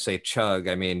resistance? When I say chug,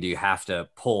 I mean, do you have to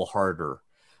pull harder?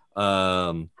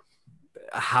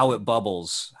 How it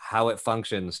bubbles, how it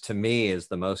functions, to me is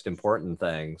the most important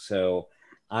thing. So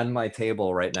on my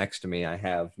table right next to me, I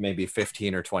have maybe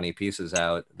 15 or 20 pieces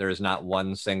out. There is not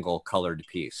one single colored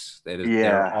piece.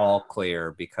 They're all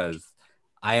clear, because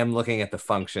I am looking at the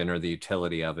function or the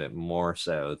utility of it more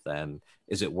so than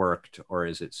is it worked or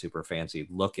is it super fancy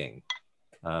looking.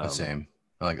 The same.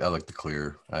 I like the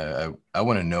clear. I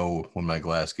want to know when my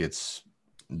glass gets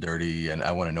dirty, and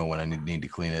I want to know when I need to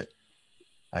clean it.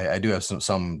 I do have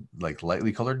some like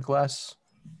lightly colored glass,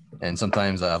 and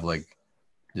sometimes I have like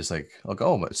I'll go,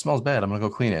 oh, it smells bad, I'm gonna go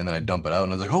clean it, and then I dump it out,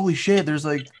 and I was like, holy shit, there's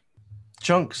like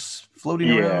chunks floating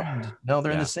around. Now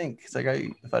they're in the sink. It's like,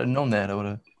 if I'd have known that, I would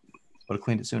have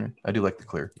cleaned it sooner. I do like the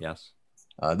clear. Yes.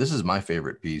 This is my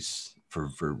favorite piece for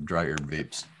dry herb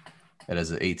vapes. It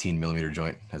has an 18 millimeter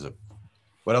joint.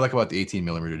 What I like about the 18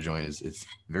 millimeter joint is it's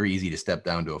very easy to step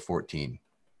down to a 14.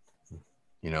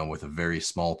 with a very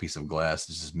small piece of glass.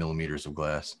 This is millimeters of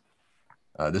glass.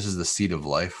 This is the Seed of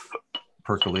Life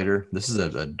percolator. This is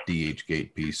a DH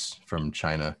Gate piece from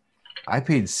China. I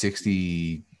paid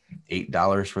 $68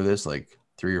 for this like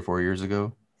 3 or 4 years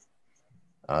ago.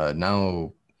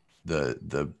 Now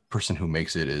the person who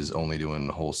makes it is only doing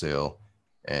wholesale,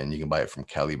 and you can buy it from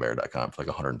calibear.com for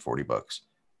like $140,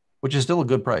 which is still a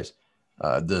good price.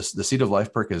 The Seed of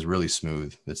Life perk is really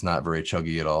smooth. It's not very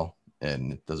chuggy at all,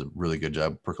 and it does a really good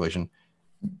job percolation.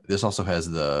 This also has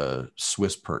the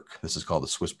Swiss perk. This is called the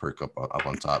Swiss perk up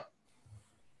on top.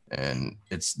 And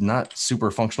it's not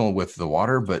super functional with the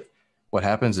water, but what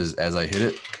happens is as I hit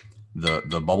it,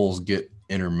 the bubbles get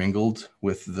intermingled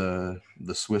with the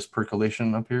Swiss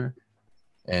percolation up here,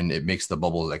 and it makes the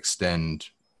bubbles extend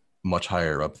much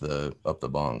higher up the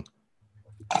bong.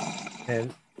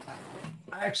 And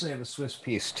I actually have a Swiss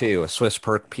piece too, a Swiss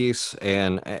perk piece,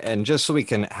 and just so we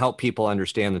can help people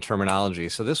understand the terminology.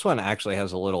 So this one actually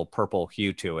has a little purple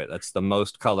hue to it. That's the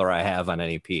most color I have on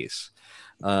any piece.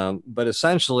 But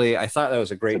essentially, I thought that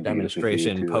was a great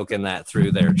demonstration poking that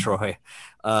through there, Troy.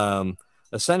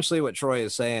 Essentially, what Troy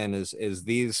is saying is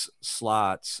these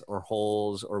slots or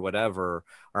holes or whatever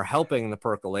are helping the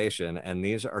percolation, and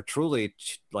these are truly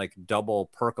like double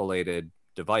percolated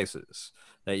devices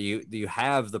that you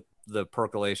have the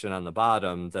percolation on the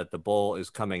bottom that the bowl is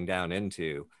coming down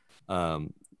into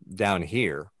down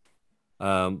here.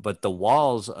 But the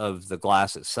walls of the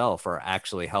glass itself are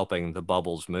actually helping the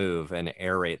bubbles move and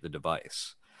aerate the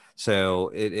device.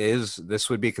 So this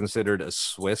would be considered a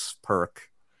Swiss perk,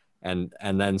 and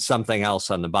then something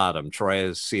else on the bottom.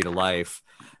 Troy's Seed of Life.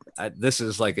 This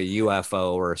is like a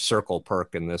UFO or a circle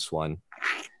perk in this one.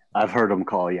 I've heard them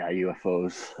call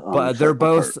UFOs, but they're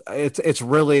both. It's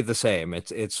really the same.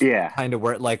 It's kind of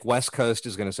where like West Coast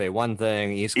is going to say one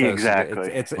thing, East Coast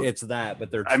exactly. It's that,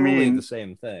 but they're truly the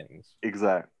same things.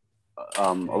 Exactly.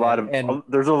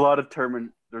 There's a lot of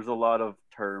terms,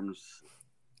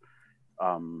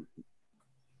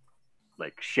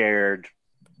 like shared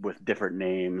with different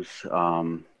names.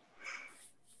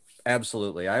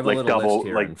 Absolutely, I have a little list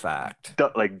here. In fact,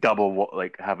 like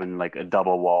having like a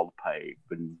double walled pipe,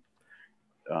 and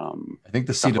I think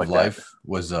the Seed of Life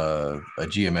was a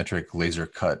geometric laser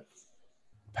cut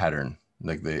pattern.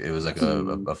 Like it was like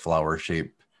a flower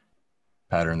shaped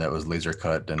pattern that was laser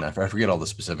cut, and I forget all the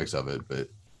specifics of it, but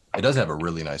it does have a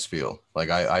really nice feel. Like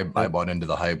I bought into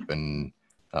the hype, and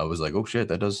I was like, oh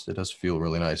shit, it does feel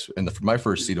really nice. And my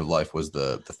first Seed of Life was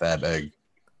the Fab Egg,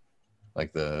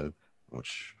 like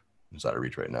which is out of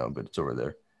reach right now, but it's over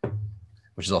there,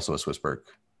 which is also a Swiss perk.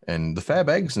 And the Fab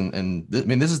Eggs,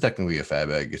 this is technically a Fab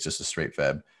Egg. It's just a straight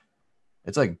Fab.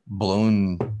 It's like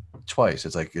blown twice.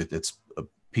 It's like it's a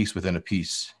piece within a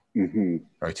piece,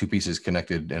 or two pieces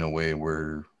connected in a way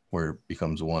where it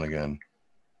becomes one again.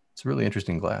 It's a really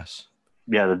interesting glass.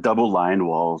 Yeah, the double lined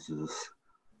walls is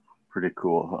pretty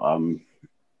cool.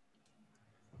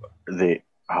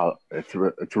 It's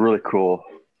a really cool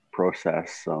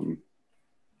process.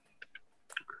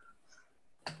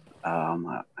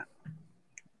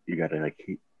 You gotta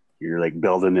you're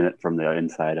building it from the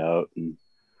inside out, and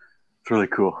it's really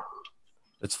cool.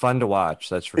 It's fun to watch,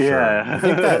 that's for sure. I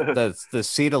think that the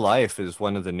Seed of Life is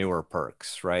one of the newer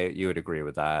perks, right? You would agree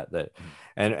with that.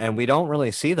 And we don't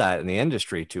really see that in the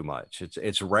industry too much.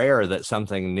 It's rare that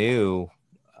something new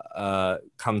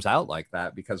comes out like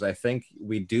that, because I think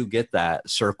we do get that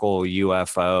circle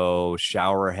UFO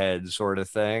shower head sort of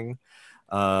thing.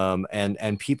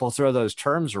 And people throw those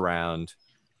terms around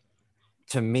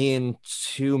to mean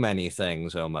too many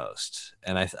things almost.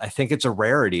 And I think it's a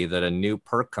rarity that a new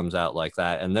perk comes out like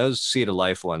that. And those Seed of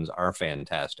Life ones are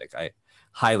fantastic. I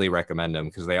highly recommend them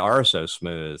because they are so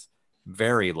smooth,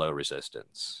 very low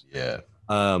resistance. Yeah.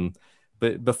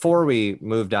 But before we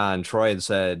moved on, Troy had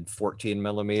said 14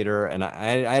 millimeter, and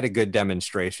I had a good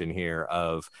demonstration here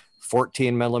of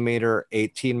 14 millimeter,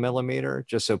 18 millimeter,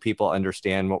 just so people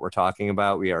understand what we're talking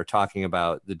about. We are talking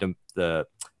about the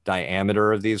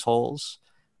diameter of these holes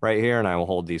right here, and I will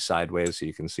hold these sideways so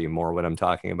you can see more what I'm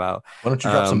talking about. Why don't you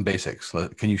drop some basics?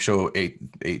 Can you show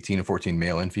 18 and 14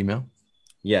 male and female?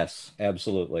 Yes,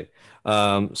 absolutely.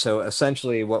 So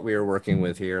essentially what we are working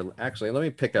with here, actually, let me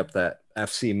pick up that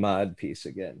FC mod piece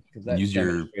again, because that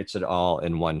demonstrates it all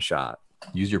in one shot.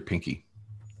 Use your pinky.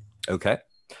 Okay.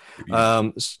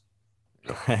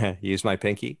 Use my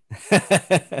pinky.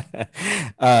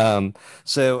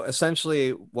 So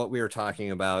essentially what we are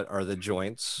talking about are the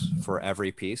joints for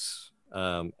every piece.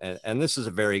 And this is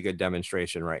a very good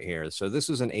demonstration right here. So this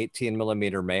is an 18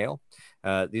 millimeter male.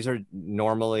 These are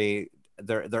normally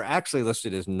they're actually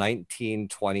listed as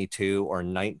 1922 or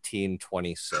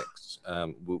 1926.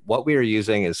 What we are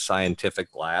using is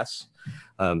scientific glass,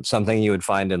 something you would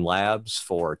find in labs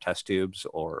for test tubes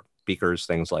or beakers,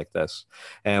 things like this.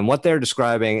 And what they're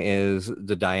describing is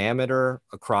the diameter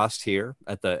across here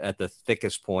at the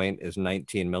thickest point is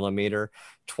 19 millimeter.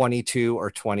 22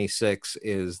 or 26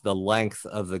 is the length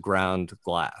of the ground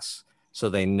glass. So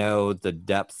they know the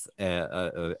depth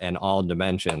and all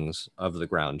dimensions of the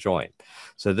ground joint.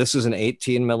 So this is an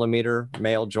 18 millimeter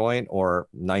male joint or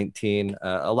 19.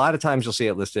 A lot of times you'll see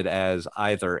it listed as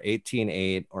either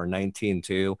 18.8 or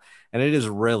 19.2, and it is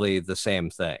really the same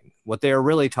thing. What they are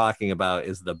really talking about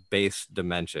is the base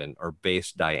dimension or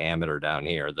base diameter down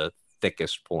here, the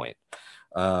thickest point.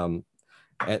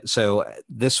 So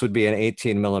this would be an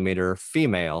 18 millimeter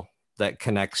female that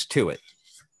connects to it.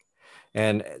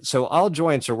 And so all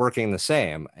joints are working the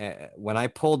same. When I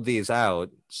pulled these out,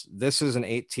 this is an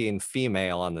 18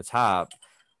 female on the top.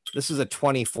 This is a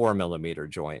 24 millimeter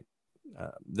joint.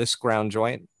 This ground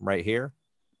joint right here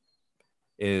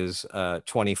is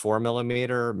 24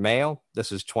 millimeter male.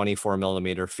 This is 24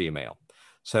 millimeter female.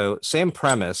 So same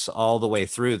premise all the way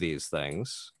through these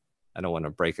things. I don't want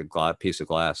to break a piece of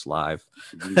glass live.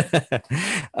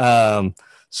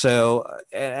 So,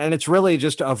 and it's really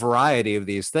just a variety of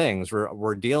these things.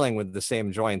 We're dealing with the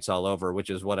same joints all over, which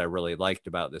is what I really liked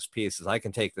about this piece is I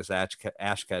can take this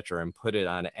ash catcher and put it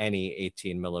on any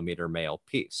 18 millimeter male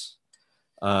piece.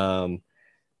 And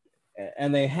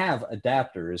they have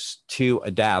adapters to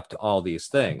adapt all these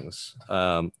things.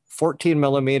 14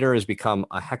 millimeter has become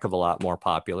a heck of a lot more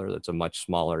popular. That's a much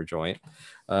smaller joint.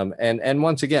 And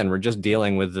once again, we're just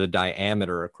dealing with the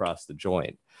diameter across the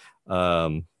joint.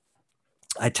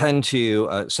 I tend to,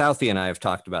 Southie and I have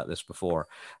talked about this before.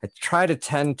 I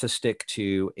tend to stick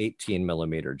to 18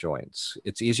 millimeter joints.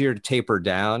 It's easier to taper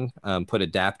down, put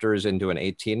adapters into an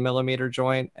 18 millimeter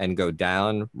joint and go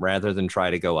down rather than try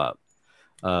to go up.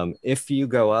 If you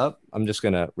go up, I'm just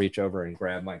going to reach over and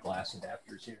grab my glass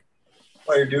adapters here.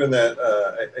 While you're doing that,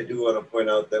 I do want to point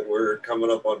out that we're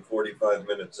coming up on 45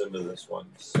 minutes into this one.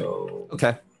 So,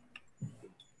 okay.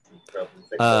 Probably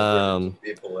think about bringing some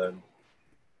people in.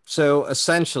 So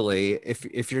essentially,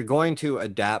 if you're going to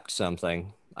adapt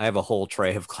something, I have a whole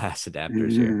tray of glass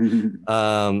adapters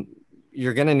here.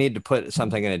 You're going to need to put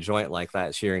something in a joint like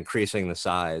that. So you're increasing the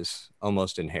size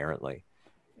almost inherently.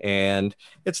 And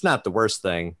it's not the worst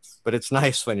thing, but it's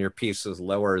nice when your piece is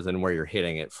lower than where you're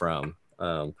hitting it from,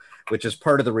 which is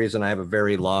part of the reason I have a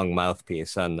very long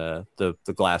mouthpiece on the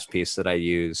glass piece that I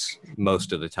use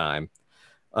most of the time.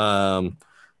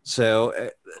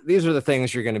 So these are the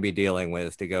things you're going to be dealing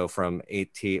with to go from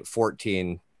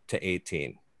 14 to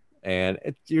 18. And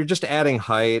you're just adding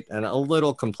height and a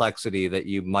little complexity that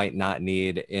you might not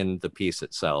need in the piece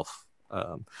itself.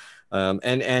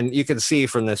 And you can see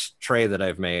from this tray that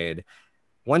I've made,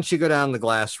 once you go down the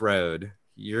glass road,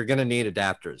 you're going to need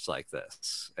adapters like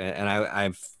this. And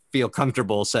I feel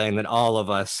comfortable saying that all of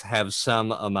us have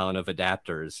some amount of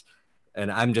adapters. And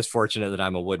I'm just fortunate that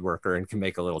I'm a woodworker and can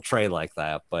make a little tray like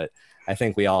that. But I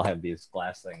think we all have these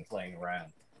glass things laying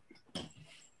around.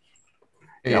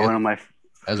 Hey,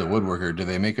 as a woodworker, do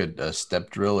they make a step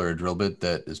drill or a drill bit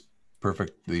that is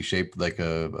perfectly shaped like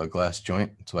a glass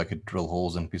joint? So I could drill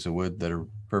holes in a piece of wood that are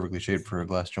perfectly shaped for a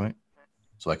glass joint?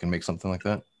 So I can make something like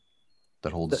that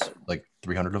holds like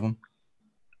 300 of them?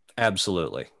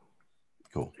 Absolutely.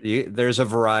 Cool. There's a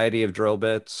variety of drill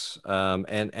bits,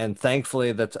 and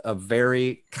thankfully that's a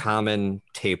very common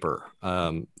taper.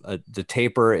 The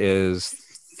taper is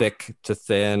thick to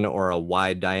thin or a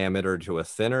wide diameter to a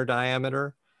thinner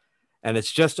diameter, and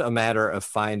it's just a matter of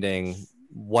finding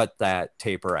what that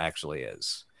taper actually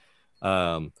is.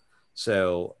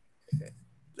 So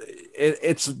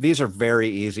these are very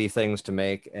easy things to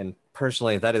make, and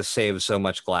personally that has saved so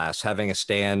much glass. Having a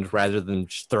stand rather than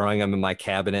just throwing them in my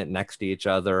cabinet next to each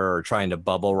other or trying to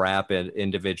bubble wrap in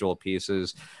individual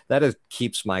pieces,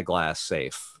 keeps my glass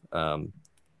safe. So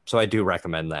I do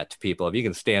recommend that to people. If you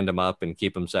can stand them up and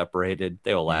keep them separated,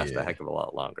 they will last a heck of a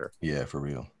lot longer. Yeah, for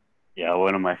real. Yeah,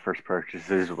 one of my first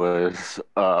purchases was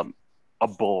a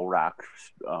bull rack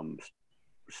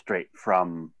straight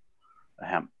from a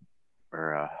hemp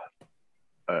or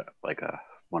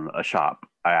a shop.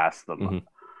 I asked them,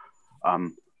 I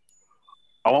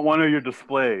want one of your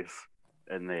displays,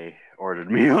 and they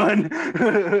ordered me one.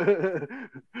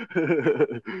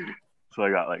 So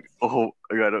I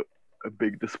got a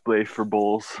big display for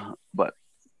bulls, but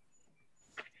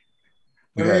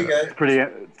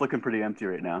it's looking pretty empty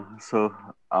right now. So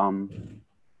go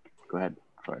ahead.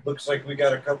 Sorry. Looks like we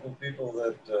got a couple people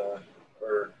that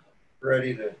are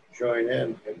ready to join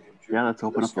in. Can you Yeah, let's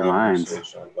open this up the lines.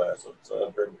 conversation on glass. Let's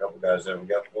bring a couple guys in. We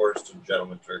got Forrest and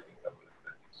Gentleman Turkey coming in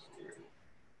next.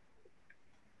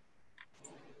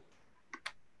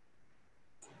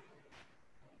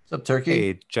 What's up, Turkey?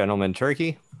 Hey, Gentleman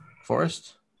Turkey.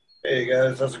 Forrest? Hey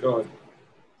guys, how's it going?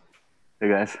 Hey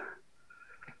guys.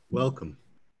 Welcome.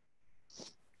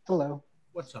 Hello.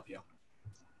 What's up, yo?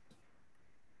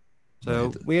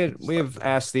 So we've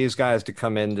asked these guys to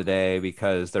come in today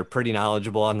because they're pretty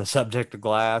knowledgeable on the subject of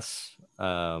glass.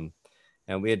 And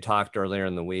we had talked earlier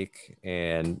in the week,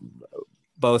 and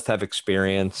both have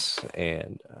experience.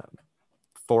 And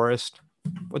Forrest,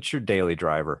 what's your daily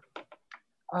driver?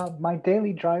 My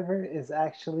daily driver is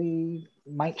actually,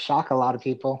 might shock a lot of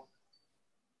people.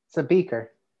 It's a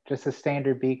beaker, just a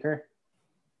standard beaker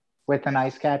with an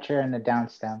ice catcher and a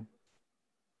downstem.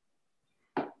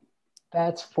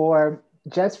 That's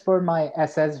just for my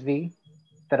SSV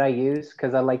that I use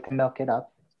because I like to milk it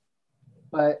up.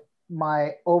 But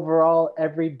my overall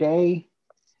everyday,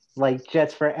 like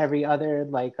just for every other,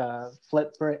 like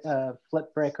flip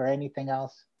brick or anything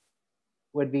else,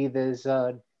 would be this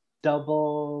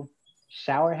double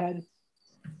shower head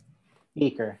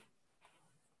beaker.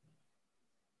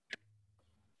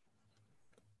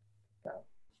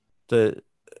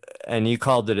 And you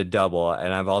called it a double,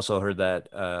 and I've also heard that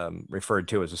referred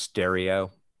to as a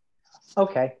stereo.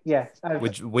 Okay, yeah.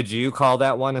 Would you call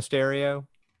that one a stereo?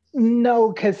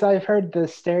 No, because I've heard the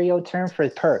stereo term for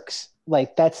perks.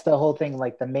 Like that's the whole thing,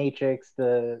 like the matrix,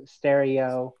 the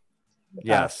stereo.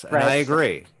 Yes, and I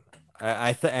agree.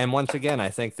 And once again, I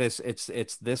think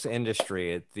it's this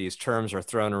industry. These terms are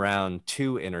thrown around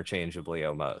too interchangeably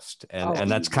almost,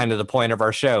 and that's kind of the point of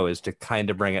our show, is to kind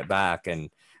of bring it back and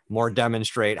more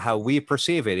demonstrate how we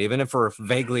perceive it, even if we're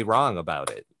vaguely wrong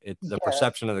about it. The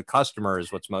perception of the customer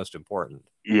is what's most important.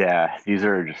 Yeah, these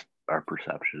are just our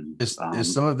perception. Is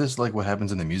some of this like what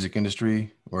happens in the music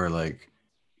industry, where like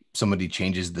somebody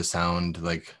changes the sound,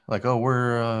 like oh,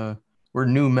 we're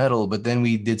new metal, but then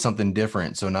we did something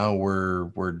different, so now we're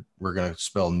gonna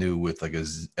spell new with like a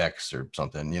X or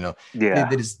something, you know?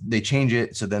 Yeah, they change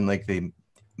it, so then like they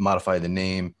modify the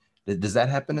name. Does that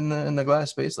happen in the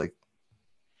glass space? Like,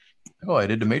 oh, I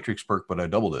did the matrix perk, but I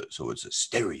doubled it, so it's a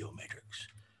stereo matrix.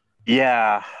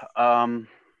 Yeah. From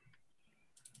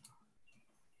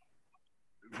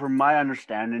my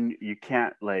understanding, you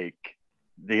can't, like,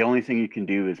 the only thing you can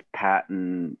do is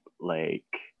patent like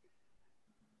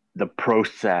the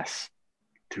process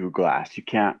to glass. You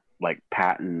can't like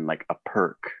patent like a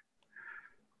perk.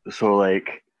 So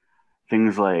like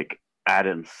things like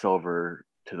adding silver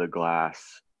to the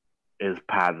glass is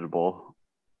patentable,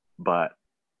 but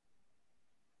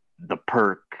the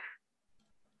perk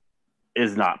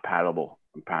is not patentable.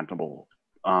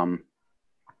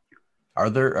 Are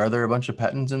there a bunch of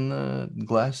patents in the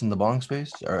glass in the bong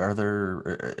space? Are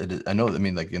there? I know. I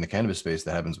mean, like in the cannabis space,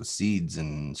 that happens with seeds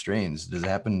and strains. Does it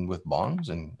happen with bongs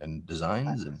and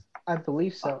designs? I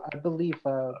believe so. I believe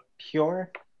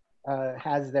Pure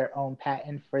has their own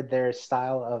patent for their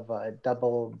style of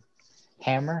double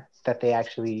hammer that they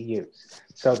actually use.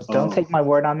 So don't take my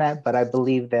word on that, but I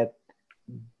believe that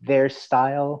their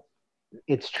style,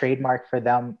 it's trademarked for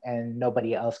them and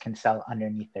nobody else can sell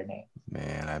underneath their name.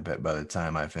 Man, I bet by the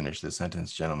time I finish this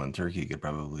sentence, Gentleman Turkey could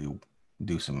probably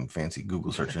do some fancy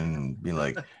Google searching and be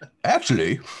like,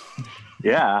 actually.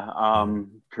 Yeah.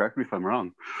 Correct me if I'm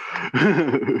wrong.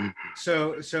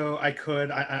 So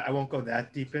I won't go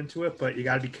that deep into it, but you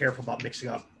got to be careful about mixing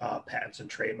up patents and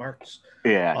trademarks.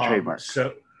 Yeah, trademarks.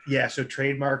 So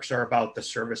trademarks are about the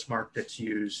service mark that's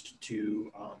used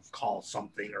to call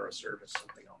something or a service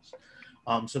something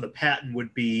else. So the patent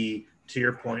would be, to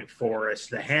your point, Forrest,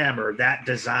 the hammer, that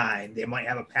design, they might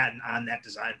have a patent on that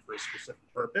design for a specific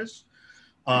purpose.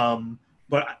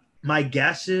 But my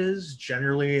guess is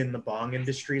generally in the bong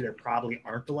industry, there probably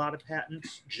aren't a lot of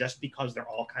patents just because they're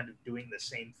all kind of doing the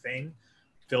same thing,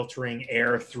 filtering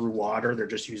air through water. They're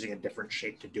just using a different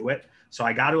shape to do it. So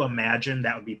I got to imagine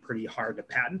that would be pretty hard to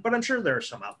patent, but I'm sure there are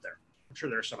some out there.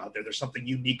 There's something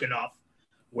unique enough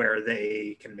where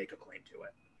they can make a claim to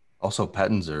it. Also,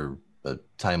 patents are a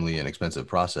timely and expensive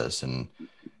process, and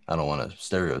I don't want to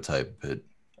stereotype, but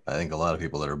I think a lot of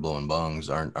people that are blowing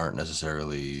bongs aren't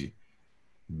necessarily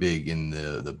big in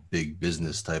the big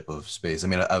business type of space. I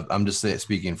mean, I'm just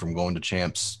speaking from going to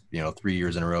champs, 3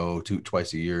 years in a row,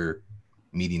 twice a year,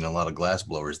 meeting a lot of glass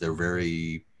blowers. They're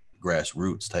very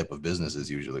grassroots type of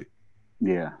businesses usually.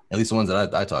 Yeah. At least the ones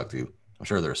that I talk to. I'm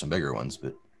sure there are some bigger ones,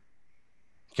 but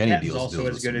Kenny Patent's also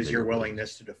as good as your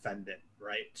willingness to defend it,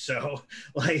 right? So,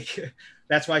 like,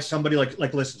 that's why somebody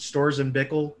like listen, Stores and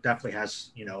Bickle definitely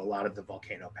has, a lot of the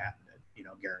Volcano patented,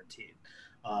 guaranteed.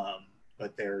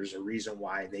 but there's a reason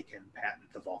why they can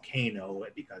patent the volcano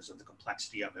because of the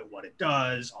complexity of it, what it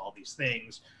does, all these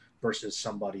things, versus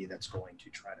somebody that's going to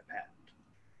try to patent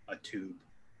a tube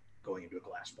going into a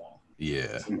glass ball. Yeah.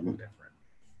 It's a little different.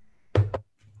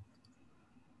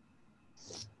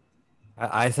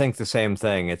 I think the same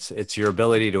thing. It's your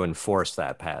ability to enforce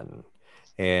that patent.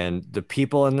 And the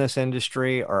people in this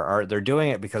industry they're doing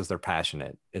it because they're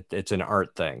passionate. It's an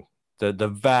art thing. The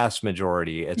vast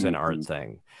majority, it's an art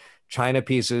thing. China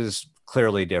pieces,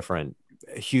 clearly different.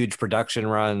 Huge production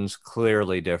runs,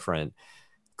 clearly different.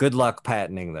 Good luck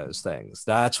patenting those things.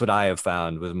 That's what I have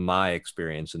found with my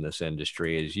experience in this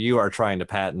industry is you are trying to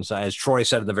patent. As Troy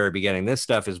said at the very beginning, this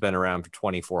stuff has been around for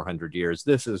 2,400 years.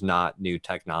 This is not new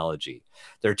technology.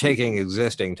 They're taking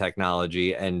existing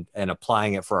technology and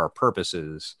applying it for our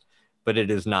purposes, but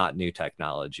it is not new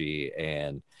technology.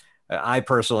 And I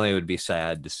personally would be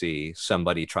sad to see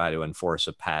somebody try to enforce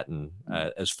a patent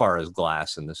as far as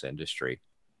glass in this industry.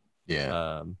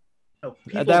 Yeah.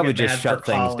 That would just shut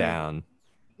things down.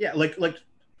 Yeah, like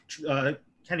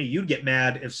Kenny, you'd get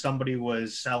mad if somebody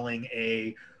was selling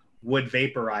a wood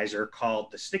vaporizer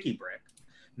called the sticky brick.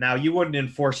 Now, you wouldn't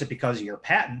enforce it because of your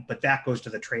patent, but that goes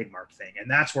to the trademark thing. And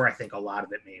that's where I think a lot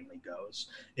of it mainly goes,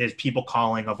 is people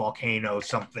calling a volcano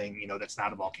something, that's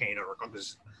not a volcano, or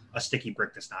a sticky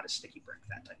brick that's not a sticky brick,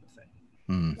 that type of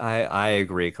thing. I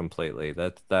agree completely.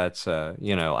 That's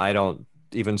I don't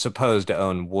even supposed to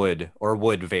own wood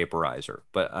vaporizer,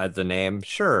 but the name,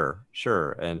 sure.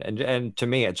 And to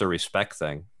me, it's a respect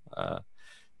thing.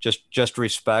 Just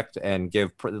respect and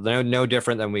give no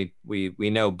different than we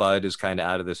know Bud is kind of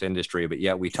out of this industry, but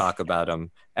yet we talk about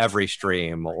him every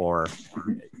stream, or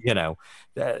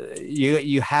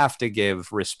you have to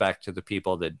give respect to the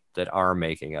people that are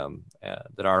making them,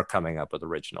 that are coming up with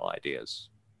original ideas.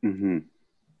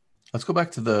 Let's go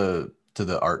back to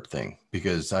the art thing,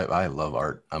 because I love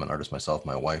art. I'm an artist myself.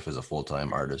 My wife is a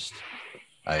full-time artist.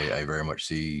 I very much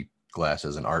see glass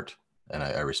as an art, and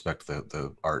I respect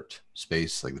the art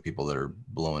space, like the people that are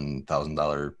blowing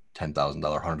 $1,000, $10,000,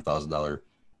 $100,000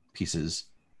 pieces.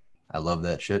 I love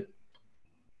that shit.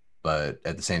 But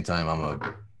at the same time, I'm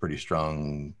a pretty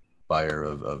strong buyer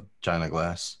of China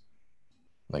glass,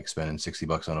 like spending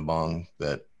 $60 on a bong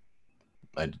that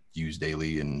I use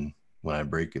daily, and when I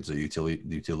break, it's a utility.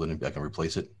 I can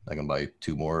replace it. I can buy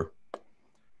 2 more.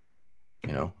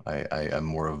 I'm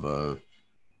more of a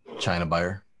China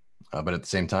buyer, but at the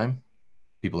same time,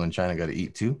 people in China got to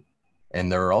eat too.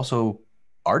 And there are also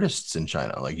artists in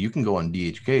China. Like, you can go on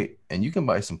DHK and you can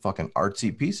buy some fucking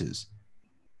artsy pieces.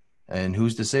 And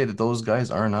who's to say that those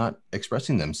guys are not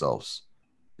expressing themselves?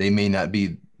 They may not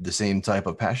be the same type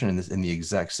of passion in the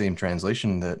exact same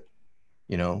translation that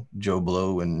Joe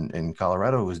Blow in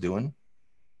Colorado was doing,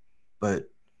 but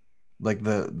like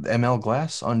the ML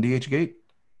Glass on DHgate,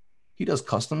 he does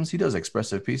customs, he does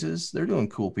expressive pieces. They're doing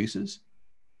cool pieces.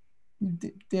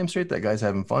 Damn straight that guy's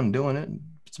having fun doing it.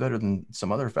 It's better than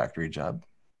some other factory job.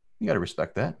 You got to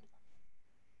respect that.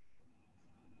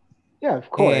 Yeah,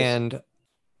 of course. And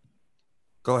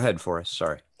go ahead, Forrest.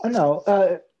 Sorry. Oh,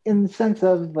 no. In the sense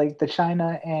of like the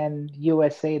China and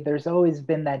USA, there's always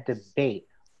been that debate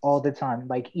all the time.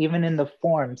 Like, even in the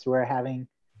forums, we're having,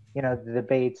 the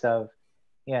debates of,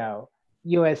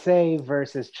 USA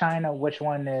versus China, which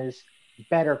one is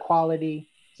better quality.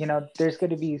 There's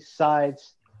going to be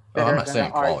sides. I'm not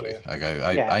saying quality. Argue.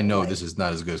 Like I know this is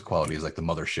not as good as quality as like the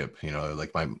mothership.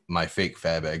 Like my fake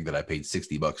fab egg that I paid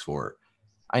 $60 for.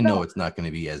 I know it's not going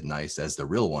to be as nice as the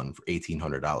real one for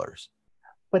 $1,800.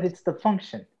 But it's the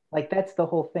function. Like, that's the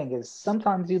whole thing. Is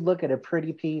sometimes you look at a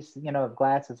pretty piece, of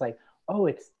glass. It's like, oh,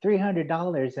 it's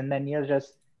 $300, and then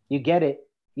you get it.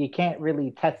 You can't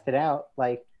really test it out.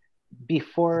 Like,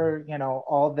 before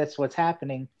all this was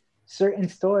happening, certain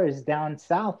stores down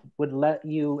south would let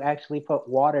you actually put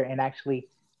water and actually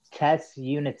test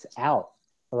units out.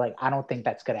 Like, I don't think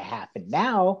that's going to happen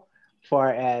now,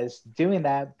 far as doing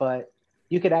that, but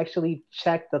you could actually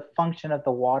check the function of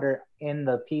the water in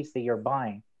the piece that you're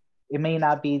buying. It may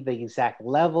not be the exact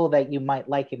level that you might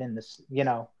like it in this,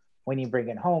 when you bring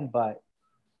it home, but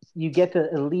you get to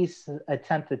at least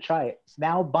attempt to try it.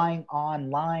 Now, buying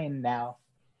online now,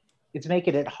 it's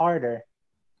making it harder,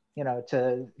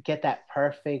 to get that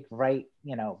perfect right,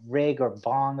 rig or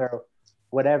bong or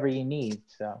whatever you need.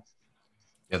 So,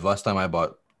 yeah, the last time I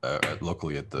bought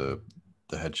locally at the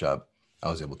head shop, I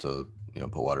was able to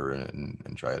put water in it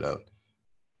and try it out.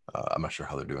 I'm not sure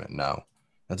how they're doing it now.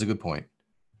 That's a good point.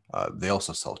 They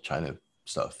also sell China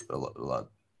stuff a lot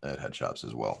at head shops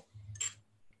as well.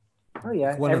 Oh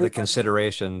yeah. One of the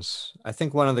considerations in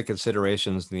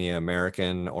the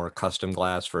American or custom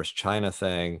glass versus China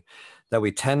thing, that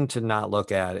we tend to not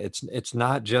look at. It's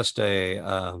not just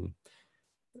a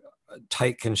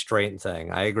tight constraint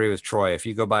thing. I agree with Troy. If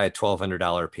you go buy a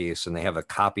 $1,200 piece and they have a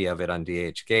copy of it on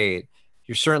DHgate,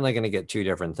 you're certainly going to get two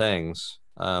different things.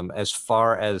 As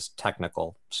far as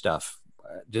technical stuff,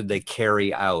 did they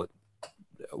carry out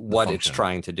what it's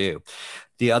trying to do?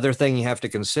 The other thing you have to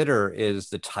consider is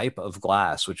the type of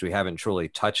glass, which we haven't truly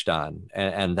touched on.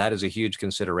 And that is a huge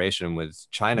consideration with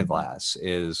China glass.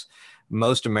 Is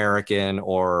most American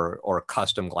or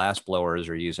custom glass blowers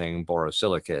are using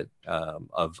borosilicate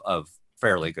of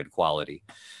fairly good quality.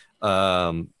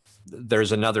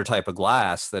 There's another type of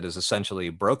glass that is essentially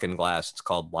broken glass. It's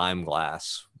called lime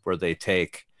glass, where they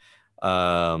take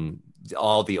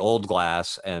all the old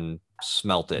glass and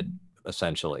smelt it,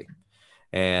 essentially.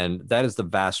 And that is the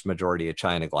vast majority of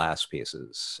China glass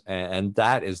pieces. And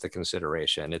that is the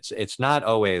consideration. It's not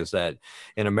always that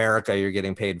in America you're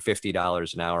getting paid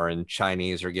 $50 an hour and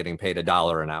Chinese are getting paid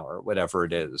 $1 an hour, whatever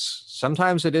it is.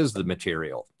 Sometimes it is the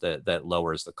material that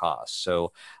lowers the cost.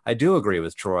 So I do agree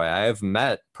with Troy. I have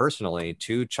met personally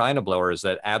 2 China blowers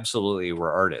that absolutely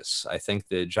were artists. I think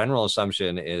the general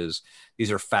assumption is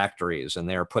these are factories and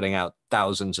they're putting out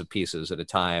thousands of pieces at a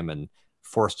time and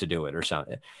forced to do it or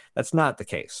something. That's not the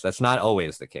case. That's not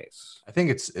always the case. I think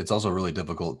it's also really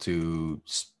difficult to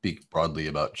speak broadly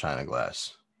about China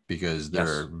glass because there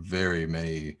are very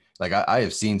many, like I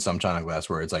have seen some China glass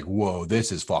where it's like, whoa,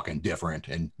 this is fucking different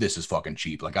and this is fucking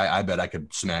cheap. Like I bet I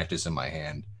could smash this in my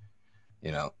hand,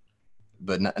 you know,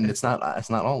 but and it's not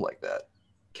all like that.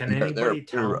 Can anybody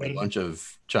tell me? A bunch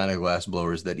of China glass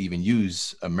blowers that even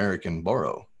use American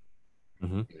boro.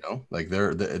 Mm-hmm. You know, like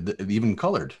they're even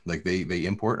colored, like they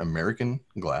import American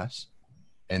glass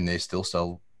and they still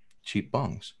sell cheap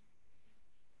bongs.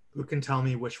 Who can tell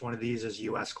me which one of these is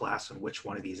US glass and which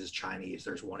one of these is Chinese?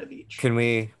 There's one of each. Can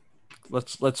we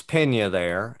let's pin you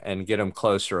there and get them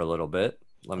closer a little bit.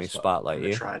 Let me spotlight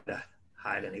you. Try to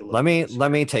hide any. Let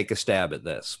me take a stab at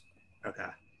this. Okay.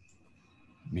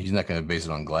 He's not going to base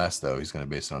it on glass though. He's going to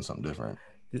base it on something different.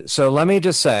 So let me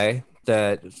just say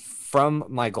that from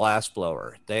my glass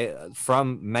blower,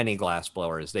 from many glass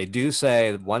blowers, they do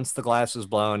say once the glass is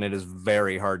blown, it is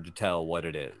very hard to tell what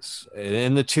it is.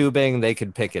 In the tubing, they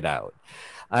could pick it out.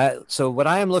 So what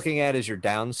I am looking at is your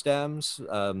down stems,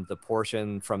 the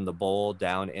portion from the bowl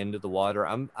down into the water.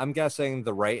 I'm guessing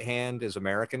the right hand is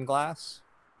American glass.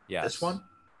 Yes. This one?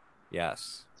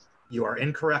 Yes. You are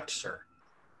incorrect, sir.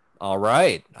 All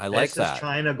right. I like that. This is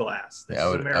China glass. This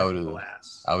is American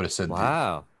glass. I would have said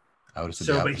wow. I would have said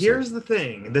so, but here's the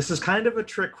thing. This is kind of a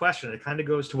trick question. It kind of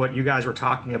goes to what you guys were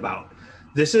talking about.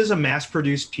 This is a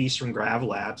mass-produced piece from Grav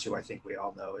Labs, who I think we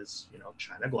all know is,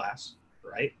 China glass,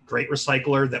 right? Great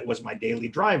recycler that was my daily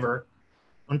driver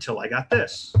until I got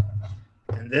this.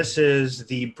 And this is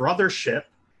the Brothership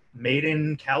made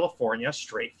in California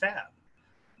straight fab.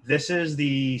 This is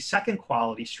the second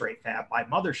quality straight fab by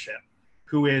Mothership,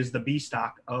 who is the B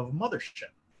stock of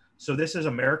Mothership. So this is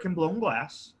American blown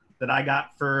glass that I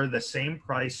got for the same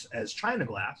price as China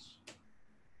glass.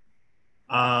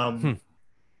 But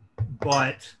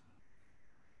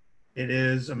it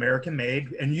is American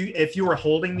made. And if you were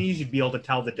holding these, you'd be able to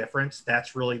tell the difference.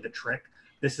 That's really the trick.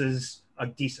 This is a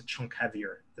decent chunk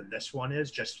heavier than this one is,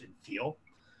 just in feel.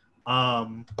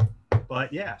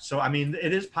 But yeah, so I mean,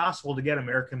 it is possible to get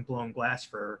American blown glass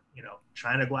for,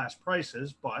 China glass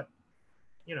prices, but,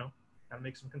 gotta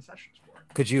make some concessions for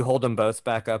it. Could you hold them both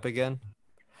back up again?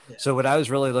 Yeah. So what I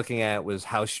was really looking at was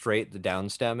how straight the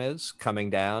downstem is coming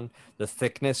down, the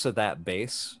thickness of that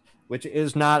base, which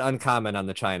is not uncommon on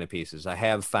the China pieces. I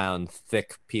have found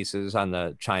thick pieces on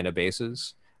the China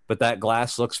bases, but that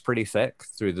glass looks pretty thick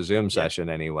through the Zoom session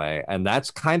anyway. And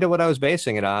that's kind of what I was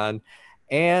basing it on,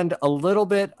 and a little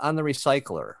bit on the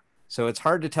recycler. So it's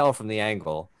hard to tell from the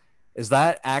angle. Is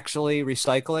that actually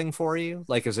recycling for you?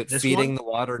 Like, is it feeding the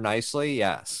water nicely?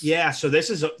 Yes. Yeah. So this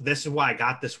is why I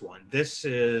got this one. This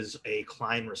is a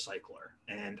Klein recycler,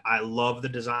 and I love the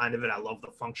design of it. I love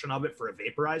the function of it for a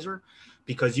vaporizer,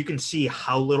 because you can see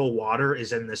how little water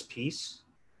is in this piece.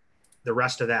 The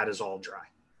rest of that is all dry.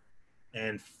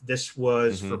 And this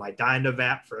was for my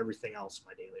Dynavap, for everything else,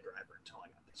 my daily driver, until I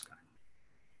got this guy.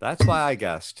 That's why I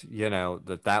guessed,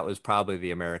 that was probably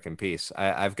the American piece.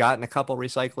 I've gotten a couple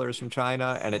recyclers from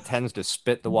China, and it tends to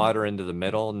spit the water into the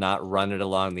middle, not run it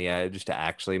along the edge to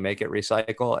actually make it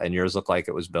recycle. And yours looked like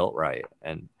it was built right.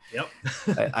 And yep.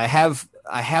 I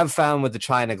have found with the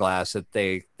China glass that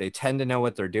they tend to know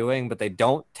what they're doing, but they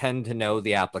don't tend to know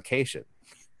the application.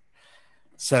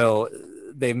 So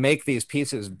they make these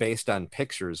pieces based on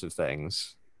pictures of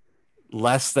things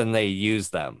less than they use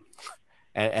them.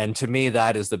 And to me,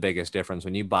 that is the biggest difference.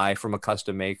 When you buy from a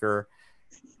custom maker,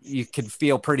 you can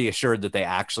feel pretty assured that they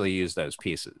actually use those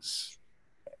pieces.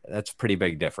 That's a pretty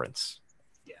big difference.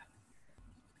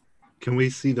 Can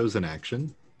we see those in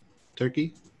action,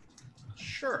 Turkey?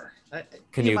 Sure.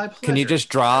 Can you just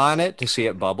draw on it to see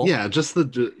it bubble? Yeah, just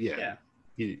the Yeah.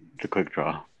 It's a quick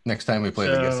draw. Next time we play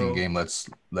the guessing So- game, let's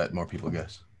let more people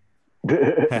guess.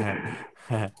 Yeah.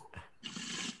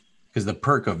 Because the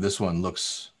perk of this one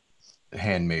looks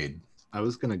handmade. I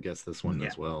was gonna guess this one Yeah.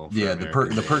 as well. for Yeah,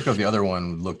 American the perk made. of the other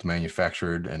one looked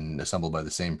manufactured and assembled by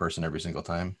the same person every single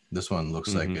time. This one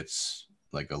looks like it's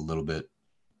like a little bit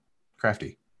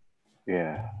crafty.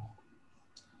 Yeah.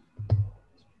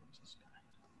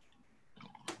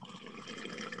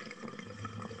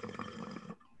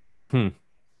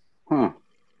 Huh.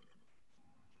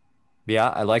 Yeah,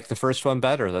 I like the first one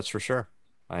better. That's for sure.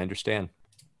 I understand.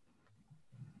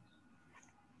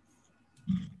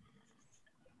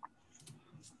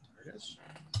 There it is.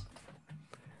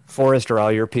 Forrest, are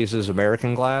all your pieces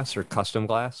American glass or custom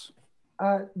glass?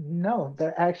 No,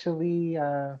 they're actually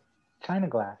China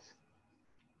glass.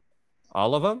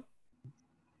 All of them?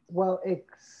 Well,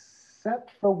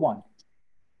 except for one.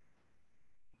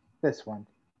 This one.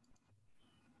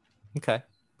 Okay.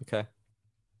 Okay.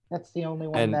 That's the only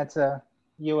one And- that's a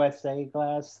USA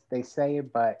glass, they say,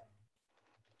 but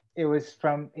it was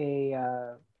from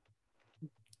a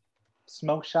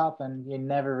smoke shop, and you're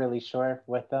never really sure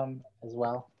with them as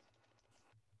well.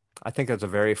 I think that's a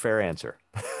very fair answer.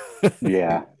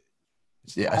 Yeah.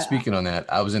 Yeah, speaking on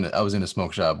that, I was in a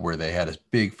smoke shop where they had a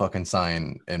big fucking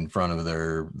sign in front of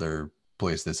their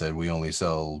place that said we only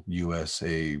sell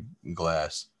USA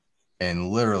glass. And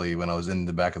literally when I was in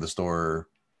the back of the store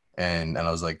and I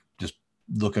was like just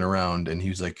looking around and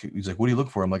he's like, what do you look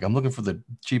for? I'm like, I'm looking for the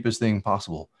cheapest thing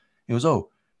possible. He goes, oh,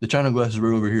 the China glass is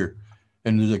right over here.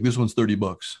 And he's like, this one's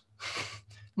 $30.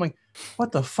 I'm like,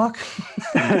 what the fuck?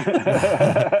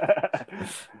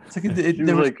 It's like,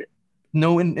 there was like,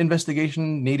 no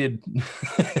investigation needed.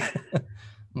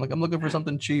 I'm like, I'm looking for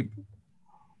something cheap.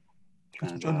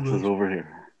 China glass is over here.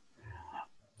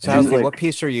 So, Seems like- what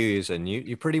piece are you using?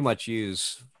 You pretty much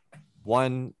use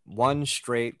one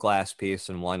straight glass piece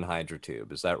and one hydro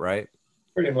tube. Is that right?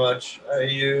 Pretty much. I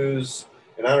use,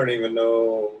 and I don't even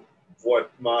know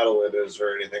what model it is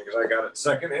or anything because I got it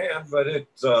secondhand, but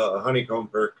it's a honeycomb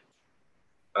perk.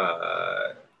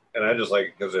 And I just like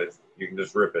it because you can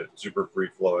just rip it, super free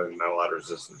flowing, not a lot of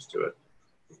resistance to it.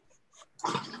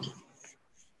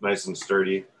 Nice and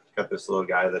sturdy. Got this little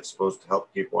guy that's supposed to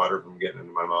help keep water from getting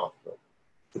into my mouth, but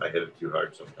I hit it too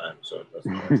hard sometimes, so it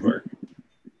doesn't always work.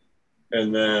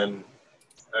 And then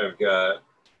I've got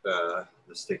the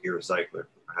sticky recycler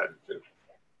hydro tube,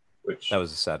 which That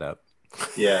was a setup.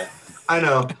 yeah, I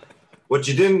know. What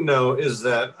you didn't know is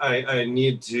that I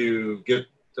need to get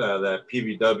that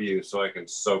PBW so I can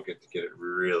soak it to get it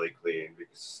really clean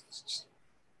because it's just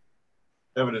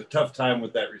having a tough time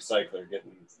with that recycler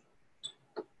getting.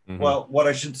 Well, what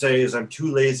I should say is I'm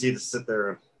too lazy to sit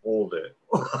there and hold it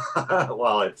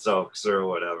while it soaks or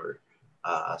whatever.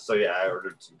 So yeah, I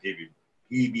ordered some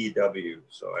PBW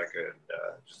so I could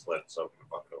just let it soak in a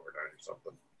bucket overnight or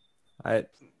something.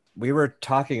 We were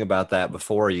talking about that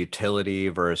before, utility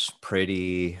versus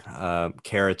pretty.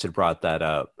 Carrots had brought that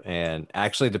up, and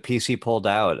actually the PC pulled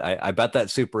out. I bet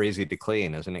that's super easy to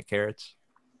clean, isn't it, Carrots?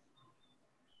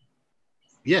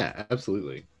 Yeah,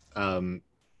 absolutely.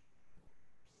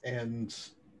 And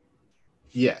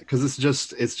yeah, because it's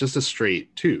just a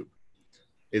straight tube.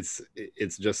 It's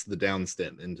just the down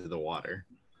stem into the water.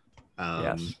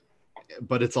 Yes.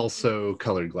 But it's also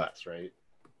colored glass, right?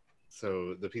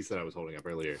 So the piece that I was holding up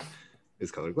earlier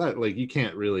is colored glass. Like you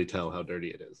can't really tell how dirty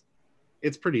it is.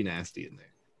 It's pretty nasty in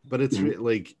there. But it's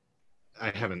like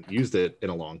I haven't used it in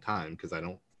a long time because I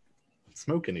don't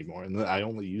smoke anymore, and I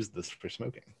only use this for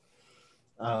smoking.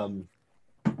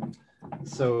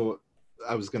 So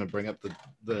I was going to bring up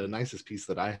the nicest piece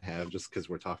that I have, just because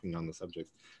we're talking on the subject,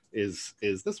 is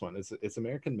this one. It's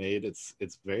American made. It's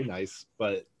very nice,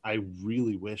 but I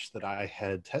really wish that I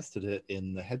had tested it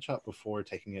in the head shop before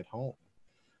taking it home,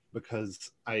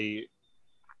 because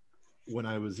when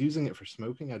I was using it for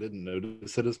smoking, I didn't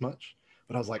notice it as much.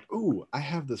 But I was like, "Ooh, I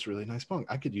have this really nice bong.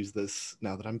 I could use this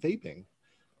now that I'm vaping.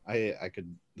 I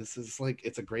could. This is like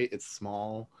it's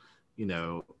small,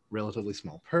 relatively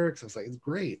small perks." I was like, "It's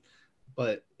great."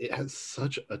 But it has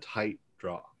such a tight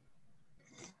draw.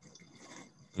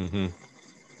 Mm-hmm.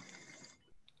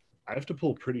 I have to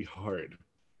pull pretty hard.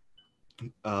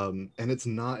 And it's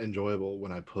not enjoyable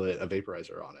when I put a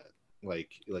vaporizer on it. Like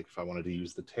if I wanted to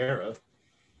use the Terra,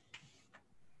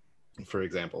 for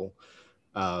example,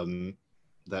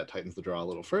 that tightens the draw a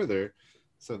little further.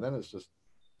 So then it's just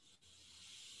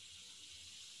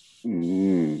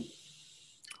Mm.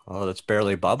 Oh, that's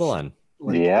barely bubbling.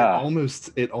 Like Yeah.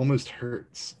 it almost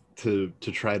hurts to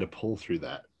try to pull through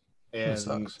that. And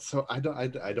sucks. so I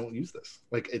don't use this.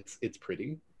 Like it's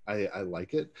pretty. I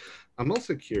like it. I'm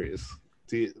also curious.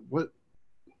 What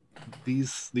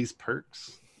these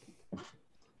perks? Let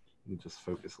me just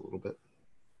focus a little bit.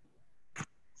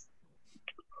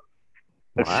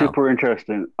 It's Wow. super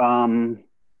interesting. Have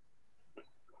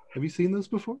you seen those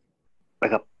before?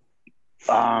 Like a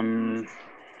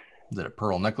Is it a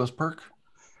pearl necklace perk?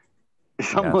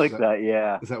 something Yes. like that.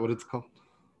 Yeah. Is that what it's called?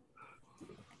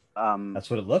 That's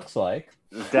what it looks like.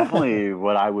 Definitely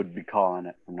what I would be calling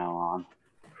it from now on.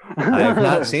 I have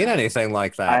not seen anything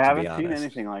like that. I to haven't be seen honest.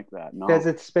 anything like that. No. Does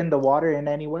it spin the water in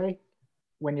any way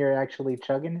when you're actually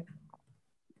chugging it?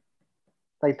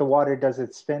 Like the water, does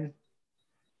it spin?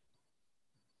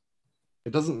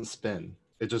 It doesn't spin.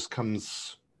 It just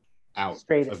comes out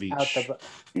Straight of each out the.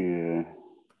 Yeah.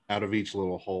 out of each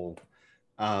little hole.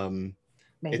 Maybe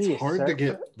It's you hard to surf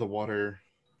get it? the water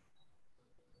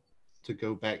to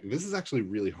go back. This is actually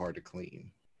really hard to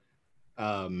clean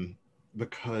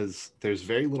because there's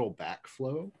very little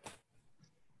backflow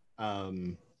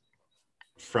from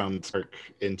perk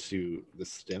into the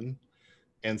stem,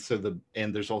 and so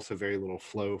there's also very little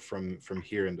flow from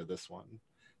here into this one.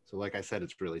 So like I said,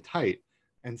 it's really tight,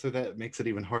 and so that makes it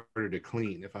even harder to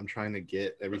clean if I'm trying to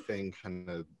get everything kind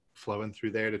of flowing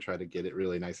through there to try to get it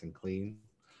really nice and clean.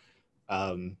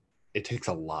 It takes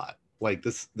a lot. Like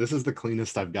this is the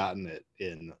cleanest I've gotten it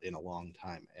in a long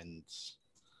time, and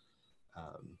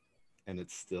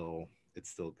it's still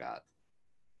got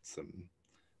some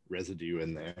residue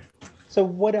in there. So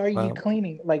what are you Well-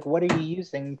 cleaning? Like, what are you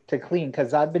using to clean?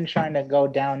 Because I've been trying to go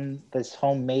down this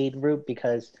homemade route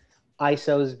because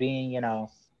ISO's being,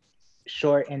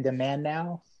 short in demand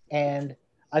now. And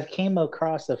I've came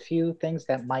across a few things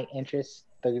that might interest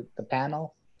the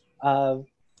panel.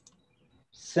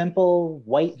 Simple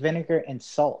white vinegar and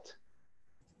salt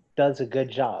does a good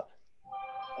job.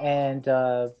 And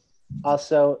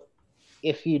also,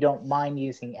 if you don't mind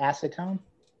using acetone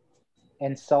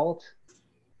and salt,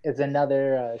 is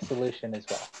another solution as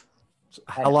well.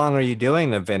 How long are you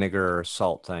doing the vinegar or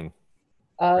salt thing?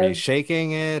 Are you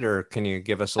shaking it, or can you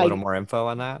give us a little more info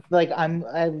on that? Like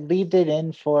I leaved it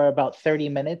in for about 30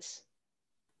 minutes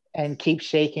and keep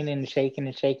shaking and shaking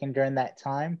and shaking during that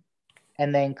time.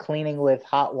 And then cleaning with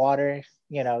hot water,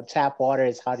 tap water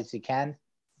as hot as you can.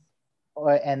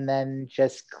 And then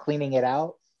just cleaning it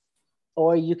out.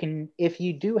 Or you can, if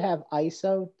you do have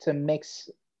ISO, to mix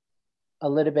a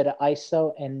little bit of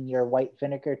ISO and your white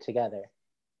vinegar together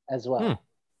as well.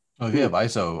 Oh, if you have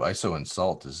ISO and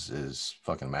salt is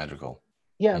fucking magical.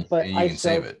 Yeah, and, but and you can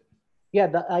save it. Yeah,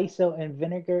 the ISO and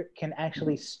vinegar can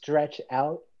actually stretch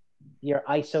out your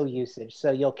ISO usage.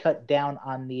 So you'll cut down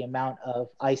on the amount of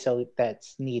ISO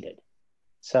that's needed.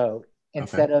 So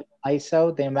instead of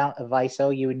ISO, the amount of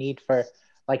ISO you would need for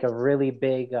like a really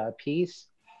big piece,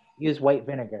 use white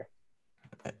vinegar.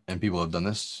 And people have done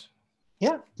this?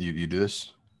 Yeah. You do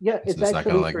this? Yeah, it's not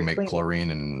actually gonna like for make cleaning. chlorine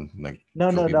and like No.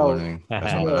 or anything. I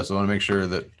just want to make sure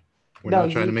that we're not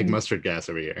trying to make mustard gas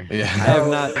over here. Yeah.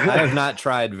 I have not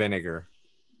tried vinegar,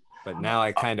 but now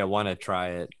I kind of want to try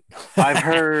it. I've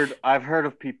heard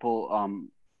of people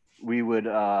we would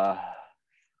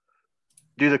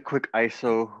do the quick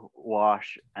ISO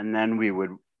wash, and then we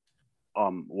would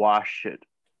wash it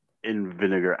in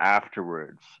vinegar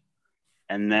afterwards,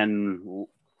 and then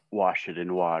wash it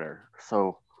in water.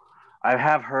 So I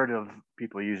have heard of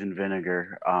people using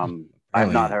vinegar.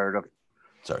 I've not heard of.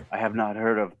 Sorry. I have not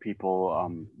heard of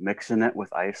people mixing it with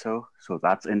ISO, so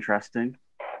that's interesting.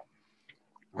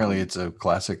 Apparently, it's a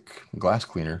classic glass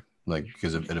cleaner, like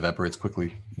because it evaporates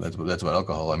quickly. That's what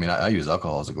alcohol. I mean, I use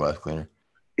alcohol as a glass cleaner.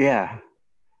 Yeah.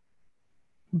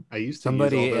 I used to use all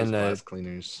those glass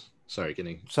cleaners. Sorry,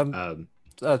 Kenny. It's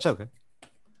okay.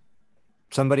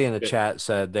 Somebody in the chat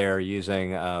said they're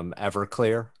using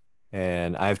Everclear,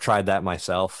 and I've tried that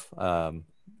myself.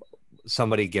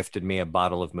 Somebody gifted me a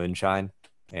bottle of moonshine,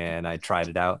 and I tried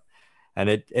it out, and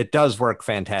it does work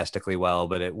fantastically well,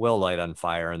 but it will light on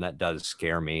fire, and that does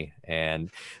scare me. And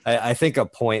I think a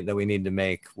point that we need to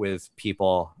make with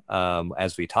people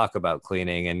as we talk about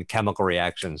cleaning and chemical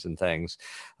reactions and things,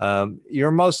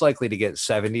 you're most likely to get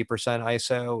 70%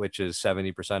 ISO, which is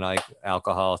 70%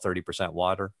 alcohol, 30%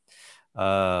 water.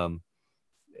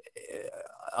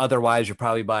 Otherwise, you're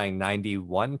probably buying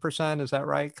 91%. Is that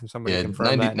right? Can somebody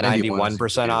confirm that?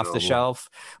 91% off the shelf,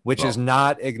 which is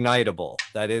not ignitable.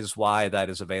 That is why that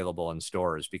is available in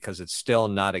stores, because it's still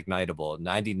not ignitable.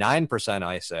 99%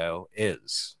 ISO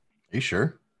is. Are you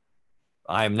sure?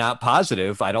 I'm not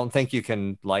positive. I don't think you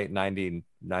can light 90.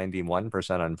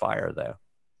 91% on fire though.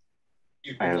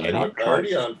 You I can have light not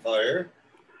Bacardi tried. on fire.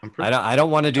 I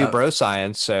don't want to do bro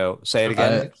science, so say it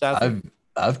again.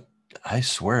 I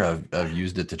swear I've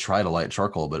used it to try to light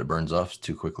charcoal, but it burns off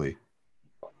too quickly.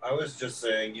 I was just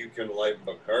saying you can light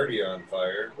Bacardi on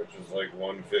fire, which is like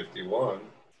 151,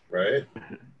 right?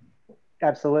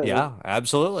 Absolutely. Yeah,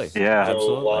 absolutely. Yeah. So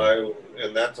absolutely. why,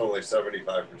 and that's only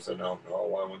 75% alcohol.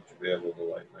 Why wouldn't you be able to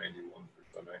light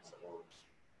 91% ethanol?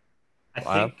 I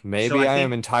Well, think maybe I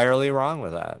am entirely wrong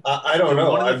with that. I don't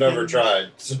know. One of the I've never things-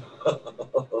 tried.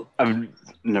 So. I've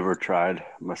never tried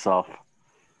myself.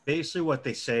 Basically what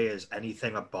they say is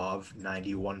anything above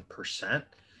 91%.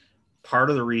 Part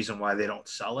of the reason why they don't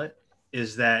sell it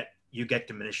is that you get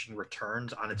diminishing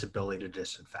returns on its ability to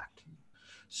disinfect.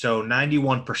 So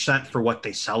 91% for what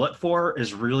they sell it for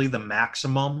is really the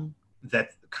maximum that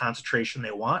concentration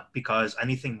they want, because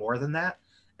anything more than that,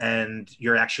 and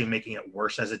you're actually making it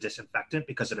worse as a disinfectant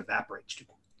because it evaporates too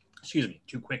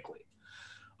quickly.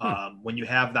 When you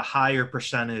have the higher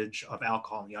percentage of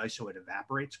alcohol in the ISO, it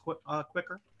evaporates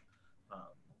quicker.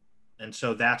 And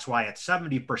so that's why at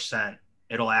 70%,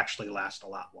 it'll actually last a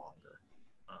lot longer.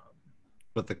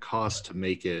 But the cost to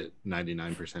make it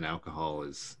 99% alcohol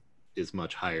is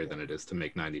much higher than it is to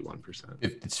make 91%.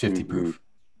 It's 50 proof.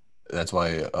 That's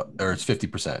why, or it's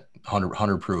 50%.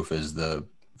 100 proof is the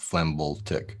flammable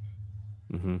tick.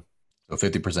 Mm-hmm. So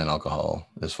 50% alcohol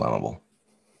is flammable.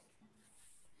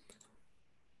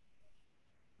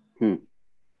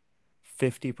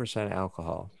 50%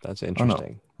 alcohol. That's Oh, no.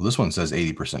 interesting. Well, this one says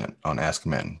 80% on Ask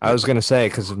Men. I was going to say,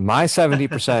 because my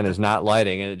 70% is not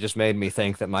lighting, and it just made me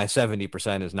think that my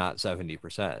 70% is not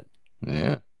 70%.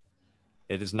 Yeah.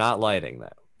 It is not lighting,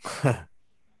 though.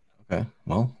 Okay.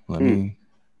 Well, let me.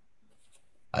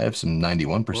 I have some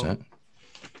 91%.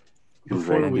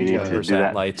 Before we need to do 91%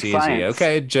 that lights easy. science.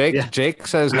 Okay, Jake. Yeah. Jake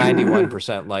says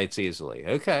 91% lights easily.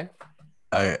 Okay.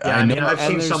 I mean, I've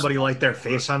seen there's- somebody light their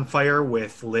face on fire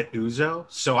with lit ouzo,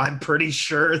 so I'm pretty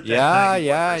sure that Yeah.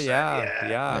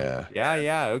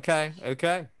 91%,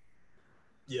 Okay.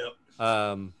 Yep.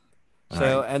 All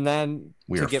right. And then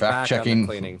We to are get fact back checking on the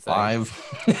cleaning thing.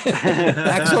 live.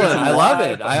 Excellent. I love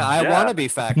it. I Yeah. want to be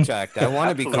fact checked. I want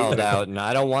to be called Absolutely. out, and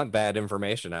I don't want bad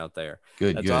information out there.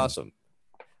 Good. That's good. awesome.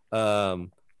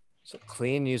 So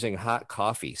clean using hot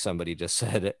coffee. Somebody just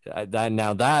said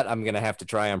now that I'm gonna have to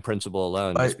try on principle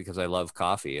alone, just because I love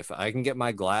coffee. If I can get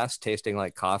my glass tasting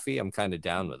like coffee, I'm kind of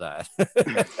down with that.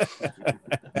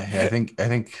 I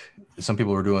think some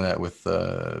people were doing that with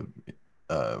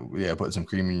put some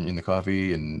cream in the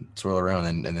coffee and swirl it around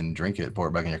and then drink it, pour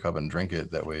it back in your cup and drink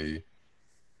it. That way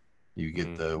you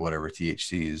get the whatever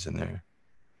THCs in there.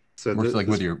 So Works like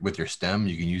with your stem,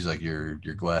 you can use like your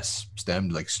glass stem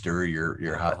to like stir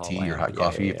your hot tea, your hot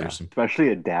coffee. If there's some, especially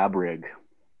a dab rig.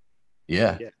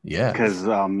 yeah. Because You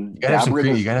gotta have some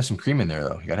cream. You gotta have some cream in there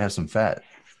though. You gotta have some fat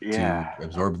to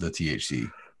absorb the THC.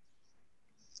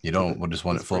 You don't just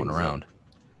want it floating around.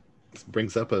 This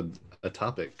brings up a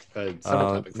topic. Several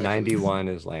topics, actually. 91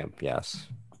 is lamp. Yes.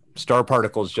 Star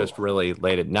particles just really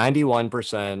laid it.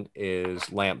 91%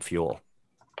 is lamp fuel.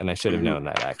 And I should have known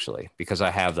that actually, because I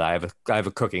have that. I have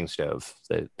a cooking stove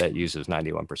that uses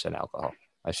 91% alcohol.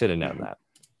 I should have known that.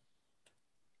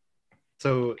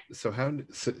 So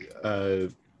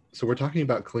we're talking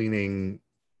about cleaning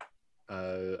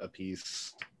a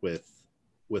piece with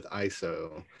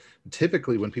ISO.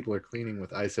 Typically, when people are cleaning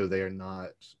with ISO, they are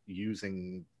not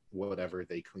using whatever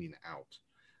they clean out.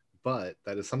 But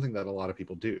that is something that a lot of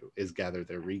people do, is gather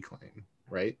their reclaim,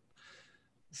 right?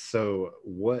 So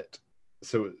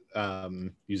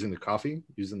using the coffee,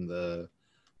 using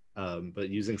but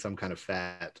using some kind of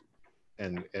fat,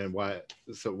 and why?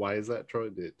 So why is that, Troy?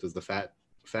 Does the fat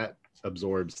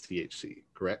absorbs THC,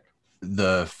 correct?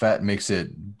 The fat makes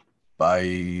it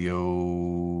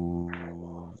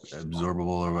bioabsorbable,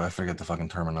 or I forget the fucking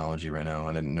terminology right now.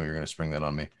 I didn't know you were gonna spring that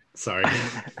on me. Sorry,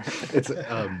 it's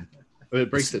it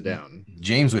breaks it down.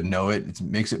 James would know it. It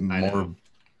makes it more.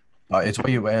 It's why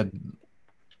you add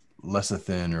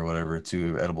lecithin or whatever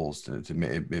to edibles to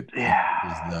make it is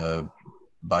the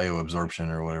bioabsorption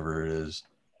or whatever it is.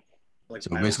 Like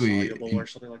so basically, or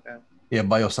something like that. Yeah,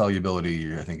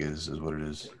 biosolubility, I think is what it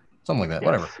is. Something like that.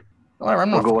 Yes. Whatever.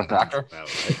 I'm not We'll go a with that. doctor.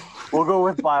 We'll go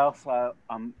with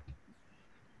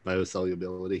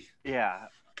Biosolubility. Yeah.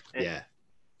 Yeah.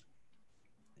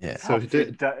 So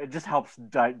it just helps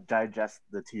digest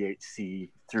the THC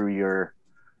through your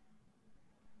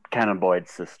cannabinoid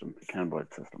system.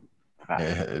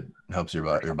 It helps your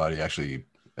body actually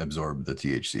absorb the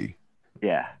THC.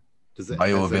 Yeah.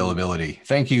 Bioavailability.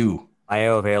 Thank you.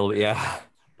 Bioavailability. Yeah.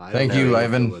 Thank you,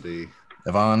 Ivan.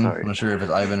 Yvonne, Sorry. I'm not sure if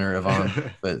it's Ivan or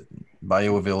Yvonne, but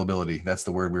bioavailability, that's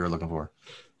the word we were looking for.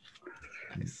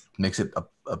 Nice. Makes it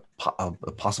a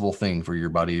possible thing for your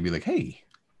body to be like, hey,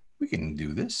 we can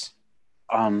do this.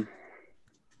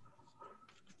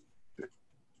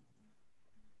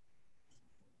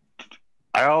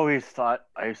 I always thought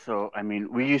ISO. I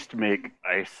mean, we used to make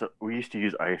ISO. We used to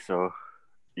use ISO.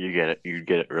 You'd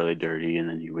get it really dirty, and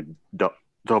then you would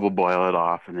double boil it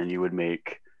off, and then you would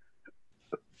make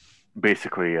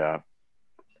basically a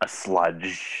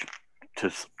sludge to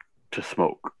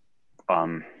smoke.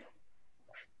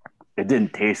 It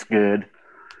didn't taste good.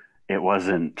 It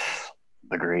wasn't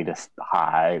the greatest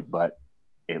high, but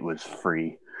it was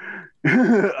free.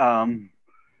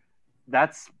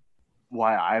 That's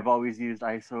why I've always used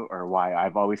ISO, or why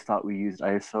I've always thought we used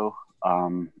ISO,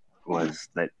 was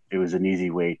that it was an easy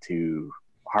way to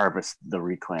harvest the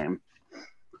reclaim.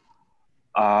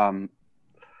 But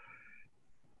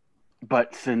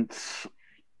since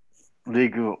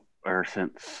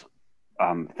since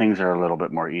things are a little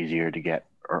bit more easier to get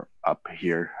up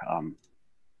here, I'm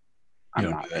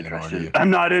not interested. I'm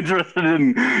not interested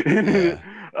in it.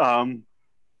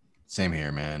 Same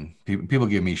here, man. People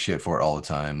give me shit for it all the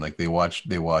time. Like they watch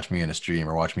me in a stream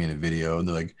or watch me in a video, and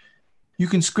they're like, "You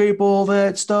can scrape all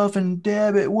that stuff and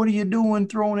dab it. What are you doing,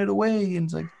 throwing it away?" And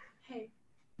it's like, "Hey,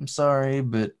 I'm sorry,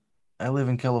 but I live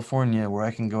in California where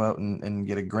I can go out and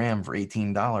get a gram for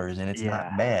 $18, and it's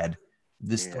not bad.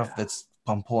 This stuff that's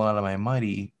I'm pulling out of my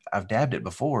mighty, I've dabbed it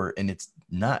before, and it's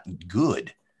not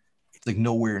good. It's like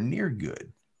nowhere near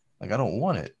good. Like I don't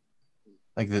want it.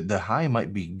 Like the high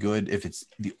might be good if it's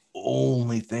the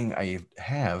only thing I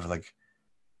have. Like,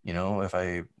 you know, if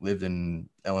I lived in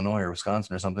Illinois or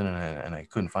Wisconsin or something, and I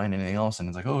couldn't find anything else, and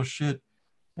it's like, oh shit,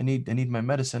 I need my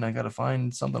medicine. I gotta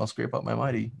find something. I'll scrape out my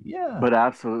mighty. Yeah. But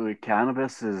absolutely,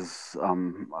 cannabis is.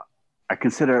 I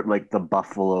consider it like the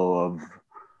buffalo of,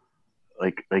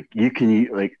 like you can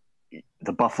eat like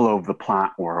the buffalo of the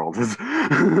plant world. You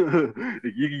can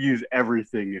use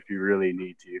everything if you really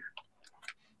need to.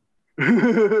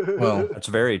 Well, that's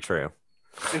very true.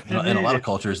 In a lot of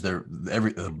cultures,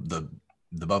 everything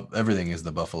is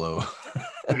the buffalo.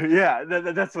 Yeah,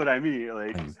 that's what I mean.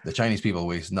 Like and the Chinese people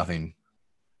waste nothing.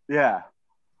 Yeah,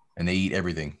 and they eat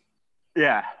everything.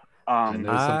 Yeah, I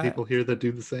know some people here that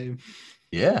do the same.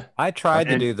 Yeah, I tried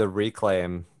to do the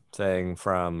reclaim thing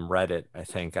from Reddit. I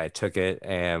think I took it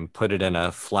and put it in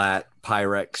a flat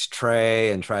Pyrex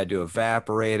tray and tried to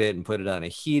evaporate it and put it on a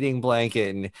heating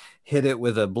blanket and hit it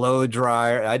with a blow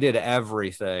dryer. I did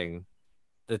everything.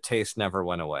 The taste never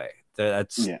went away.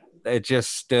 It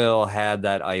just still had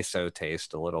that ISO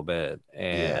taste a little bit.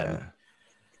 And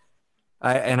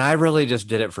I really just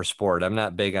did it for sport. I'm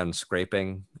not big on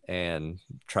scraping and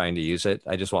trying to use it.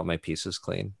 I just want my pieces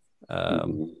clean.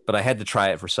 But I had to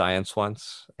try it for science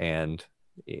once, and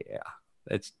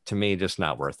it's to me just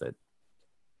not worth it.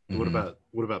 What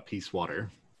about piece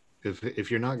water? If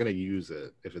you're not going to use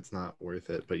it, if it's not worth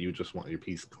it, but you just want your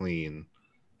piece clean,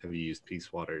 have you used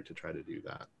piece water to try to do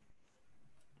that?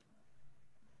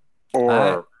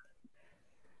 Or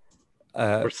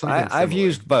I've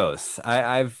used both.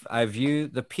 I've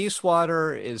used the piece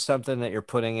water is something that you're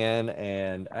putting in,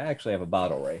 and I actually have a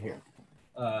bottle right here.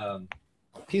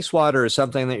 Piece water is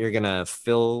something that you're gonna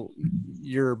fill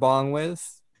your bong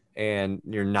with, and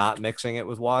you're not mixing it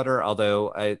with water.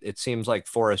 Although it seems like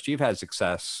Forrest, you've had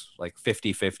success, like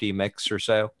 50-50 mix or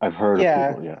so. I've heard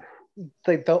of people,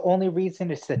 Like the only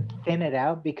reason is to thin it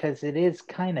out because it is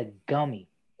kind of gummy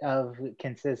of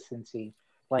consistency.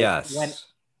 Like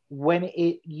when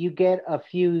you get a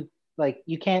few, like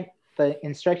you can't, the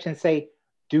instructions say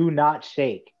do not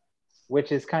shake,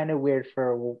 which is kind of weird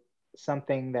for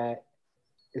something that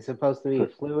is supposed to be a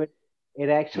fluid. It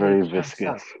actually very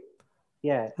viscous.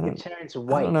 Yeah, it turns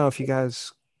white. I don't know if you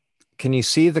guys can you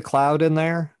see the cloud in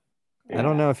there? Yeah. I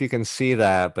don't know if you can see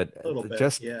that, but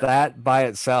just that by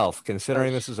itself,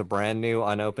 considering this is a brand new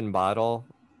unopened bottle,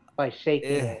 by shaking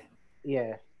it,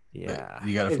 you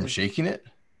got it from shaking it.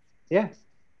 Yeah,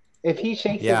 if he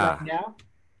shakes it right now,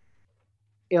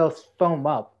 it'll foam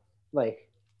up. Like,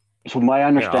 so my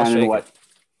understanding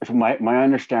my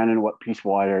understanding of what piece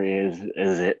water is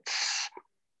it's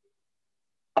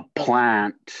a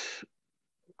plant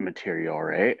material,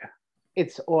 right?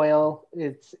 It's oil.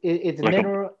 It's like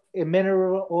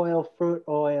mineral oil,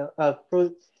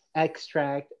 fruit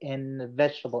extract, and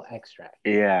vegetable extract.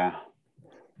 Yeah.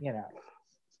 You know,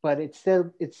 but it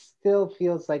still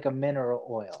feels like a mineral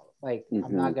oil. Like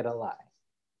I'm not gonna lie.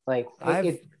 Like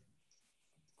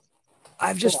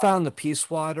I've just found the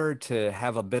piece water to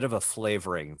have a bit of a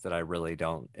flavoring that I really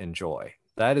don't enjoy.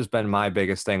 that has been my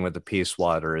biggest thing with the Peace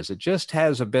water is it just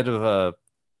has a bit of a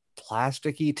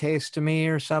plasticky taste to me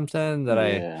or something that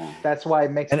That's why I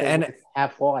mix it with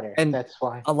half water. And that's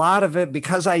why a lot of it,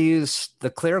 because I use the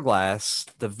clear glass,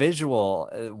 the visual,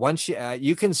 once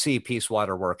you can see Peace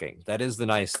water working. That is the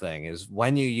nice thing, is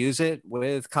when you use it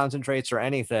with concentrates or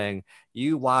anything,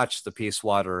 you watch the Peace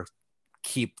water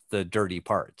keep the dirty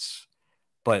parts,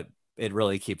 but it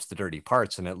really keeps the dirty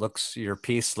parts, and your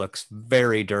piece looks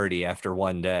very dirty after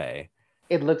one day.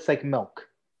 It looks like milk.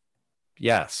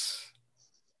 Yes.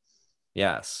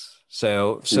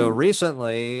 So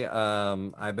recently,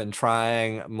 I've been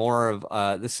trying more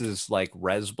of this is like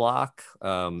Res Block.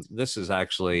 This is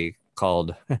actually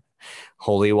called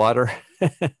Holy Water,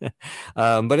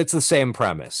 but it's the same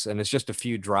premise, and it's just a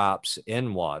few drops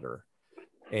in water,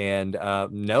 and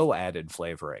no added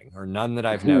flavoring, or none that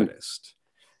I've noticed.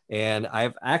 And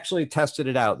I've actually tested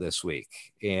it out this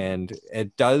week, and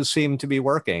it does seem to be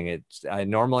working.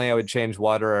 Normally I would change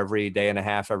water every day and a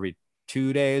half, every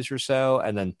 2 days or so,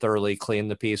 and then thoroughly clean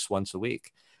the piece once a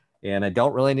week. And I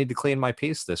don't really need to clean my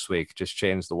piece this week, just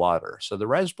change the water. So the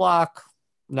Res Block,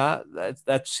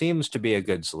 that seems to be a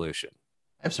good solution.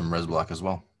 I have some Res Block as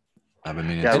well. I've been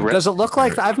meaning does it look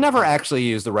like, I've never actually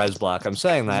used the Res Block. I'm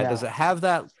saying that. No. Does it have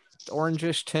that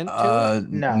orangish tint to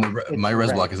it? No. My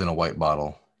Res Block is in a white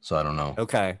bottle, so I don't know.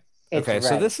 Okay. It's okay, red.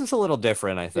 So this is a little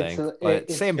different, I think.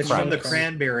 But same It's premise. from the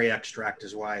cranberry extract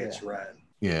is why it's red.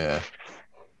 Yeah.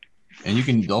 And you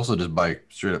can also just buy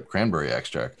straight up cranberry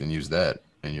extract and use that.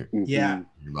 And you're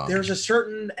There's a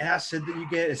certain acid that you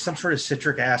get. It's some sort of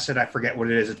citric acid. I forget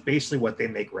what it is. It's basically what they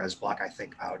make Res Block, I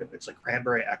think, out of. It's like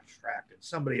cranberry extract. And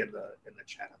somebody in the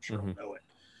chat, I'm sure, will know it.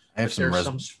 I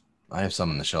have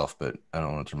some on the shelf, but I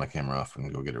don't want to turn my camera off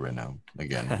and go get it right now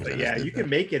again. But yeah, you can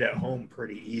make it at home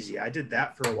pretty easy. I did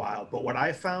that for a while, but what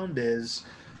I found is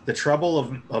the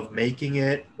trouble of making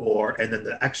it, and then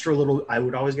the extra little, I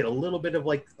would always get a little bit of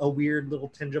like a weird little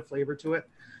tinge of flavor to it.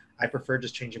 I prefer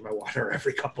just changing my water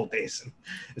every couple of days, and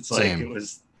it's like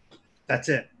that's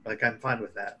it. Like I'm fine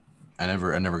with that. I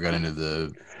never got into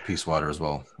the Peace water as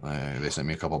well. They sent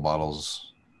me a couple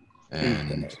bottles,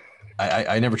 and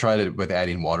I never tried it with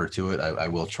adding water to it. I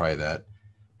will try that,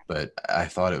 but I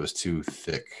thought it was too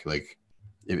thick. Like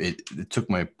it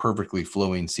took my perfectly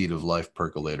flowing Seed of Life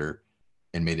percolator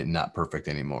and made it not perfect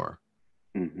anymore.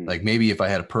 Like maybe if I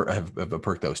had a perk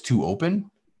that was too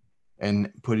open,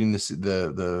 and putting this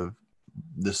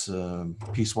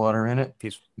Peace water in it,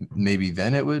 maybe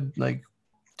then it would like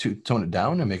to tone it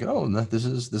down and make it, this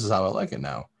is how I like it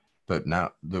now. But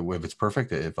now if it's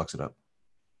perfect, it fucks it up.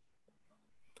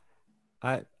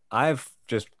 I've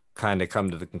just kind of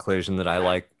come to the conclusion that I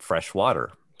like fresh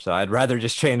water, so I'd rather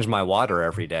just change my water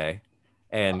every day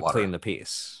and clean the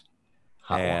piece.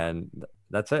 And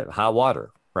that's it. Hot water,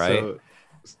 right?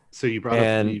 So you brought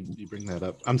up, you bring that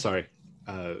up. I'm sorry.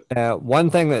 One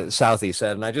thing that Southie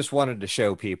said, and I just wanted to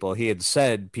show people, he had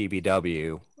said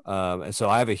PBW, and so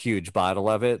I have a huge bottle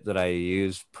of it that I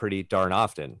use pretty darn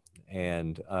often.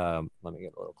 And let me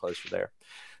get a little closer there.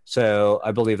 So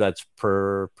I believe that's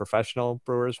Professional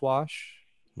Brewer's Wash.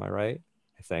 Am I right?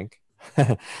 I think.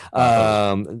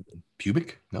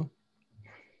 Pubic? No.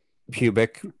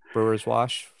 Pubic Brewer's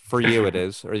Wash. For you, it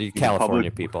is, or you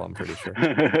California people, I'm pretty sure.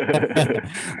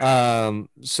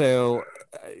 So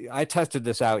I tested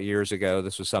this out years ago.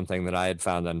 This was something that I had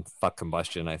found on Fuck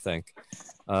Combustion, I think.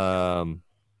 And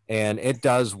it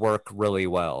does work really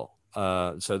well.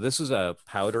 So this is a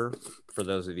powder for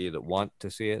those of you that want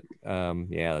to see it.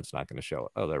 Yeah, that's not going to show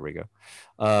it. Oh, there we go.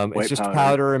 It's just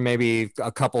powder and maybe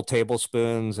a couple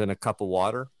tablespoons and a cup of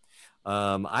water.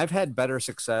 I've had better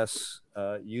success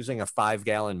using a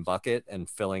 5-gallon bucket and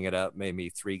filling it up maybe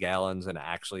 3 gallons and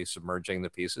actually submerging the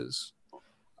pieces.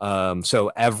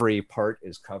 So every part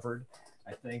is covered.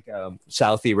 I think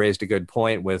Southie raised a good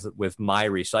point with my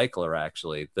recycler,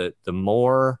 actually. The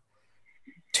more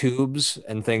tubes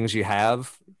and things you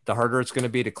have, the harder it's going to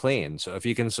be to clean. So if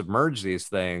you can submerge these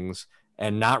things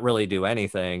and not really do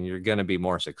anything, you're going to be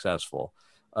more successful.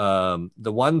 The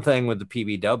one thing with the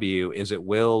PBW is it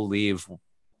will leave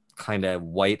kind of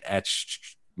white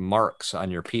etched marks on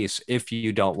your piece if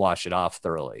you don't wash it off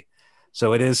thoroughly.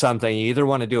 So it is something you either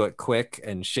want to do it quick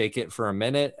and shake it for a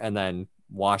minute and then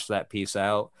wash that piece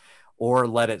out, or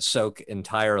let it soak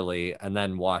entirely and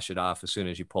then wash it off as soon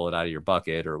as you pull it out of your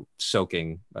bucket, or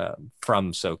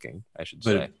from soaking, I should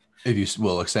say. If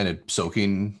you extended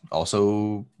soaking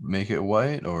also make it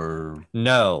white, or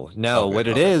no. Okay, what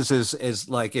it is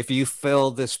like if you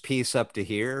fill this piece up to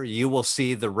here, you will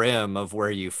see the rim of where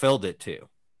you filled it to.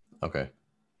 Okay.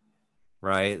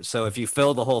 right? So if you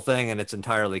fill the whole thing and it's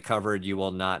entirely covered, you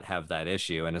will not have that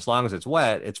issue. And as long as it's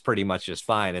wet, it's pretty much just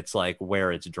fine. It's like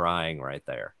where it's drying right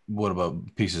there. What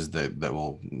about pieces that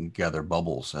will gather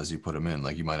bubbles as you put them in?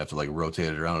 Like you might have to like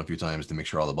rotate it around a few times to make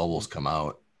sure all the bubbles come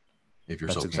out. If you're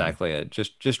That's soaking. exactly it.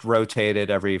 Just rotate it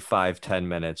every 5-10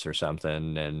 minutes or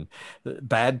something. And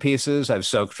bad pieces I've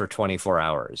soaked for 24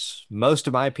 hours. Most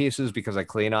of my pieces, because I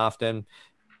clean often,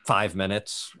 5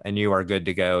 minutes and you are good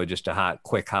to go. Just a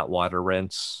quick hot water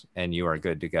rinse and you are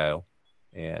good to go.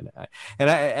 And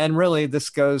really this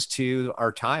goes to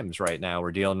our times right now.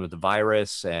 We're dealing with the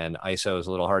virus and ISO is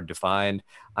a little hard to find.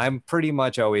 I'm pretty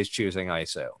much always choosing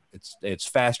ISO. It's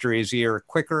faster, easier,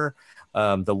 quicker.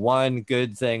 The one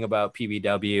good thing about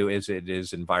PBW is it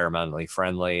is environmentally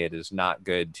friendly. It is not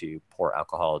good to pour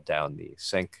alcohol down the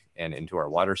sink and into our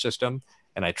water system.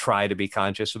 And I try to be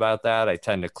conscious about that. I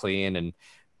tend to clean and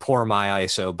pour my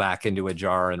ISO back into a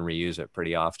jar and reuse it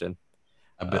pretty often.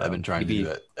 I've been trying to do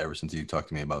that ever since you talked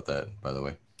to me about that, by the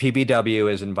way.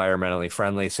 PBW is environmentally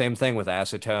friendly. Same thing with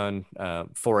acetone.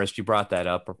 Forrest, you brought that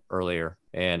up earlier.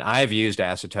 And I've used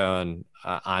acetone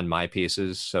on my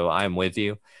pieces, so I'm with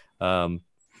you.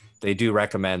 They do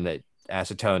recommend that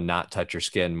acetone not touch your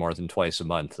skin more than twice a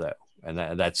month, though. And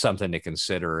that's something to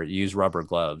consider. Use rubber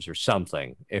gloves or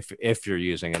something if you're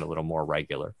using it a little more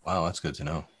regular. Wow, that's good to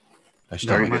know. I should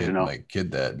tell my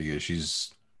kid that because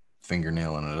she's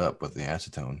fingernailing it up with the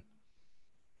acetone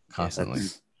constantly.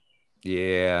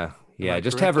 Yeah.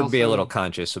 Just have her be a little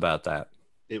conscious about that.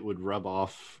 It would rub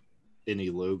off any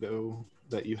logo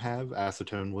that you have.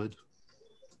 Acetone would.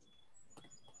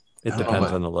 It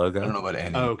depends on the logo. I don't know about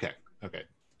any. Oh, okay.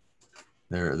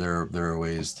 There are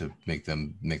ways to make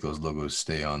those logos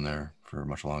stay on there for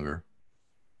much longer.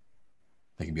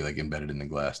 They can be like embedded in the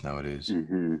glass nowadays.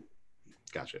 Mm-hmm.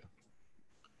 Gotcha.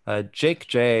 Jake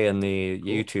J in the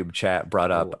YouTube chat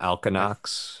brought up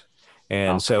Alkanox.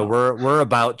 And so we're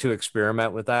about to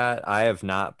experiment with that. I have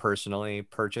not personally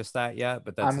purchased that yet,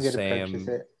 but that's the same. Purchase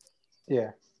it. Yeah.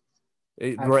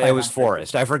 It was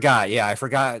Forrest. I forgot. Yeah, I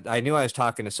forgot. I knew I was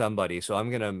talking to somebody. So I'm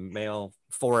going to mail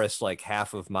Forrest like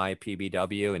half of my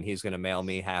PBW and he's going to mail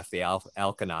me half the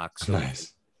Alkanox.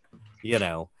 Nice. You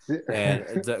know,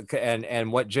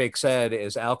 and what Jake said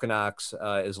is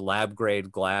Alkanox is lab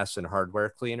grade glass and hardware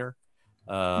cleaner.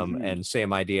 And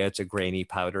same idea. It's a grainy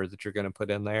powder that you're going to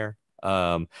put in there.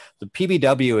 The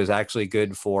PBW is actually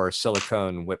good for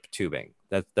silicone whip tubing.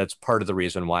 That's part of the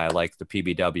reason why I like the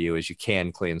PBW is you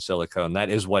can clean silicone. That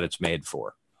is what it's made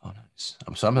for. Oh, nice.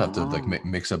 So I'm gonna have to like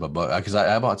mix up a bucket because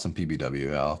I bought some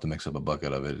PBW. I'll have to mix up a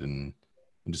bucket of it and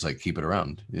just like keep it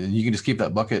around. You can just keep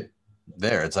that bucket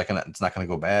there. It's not gonna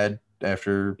go bad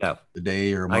after a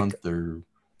day or a month.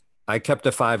 I kept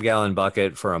a 5-gallon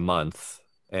bucket for a month,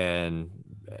 and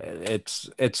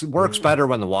it works better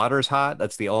when the water's hot.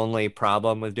 That's the only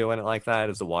problem with doing it like that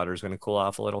is the water's going to cool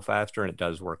off a little faster, and it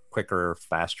does work quicker,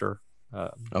 faster.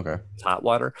 Okay. Hot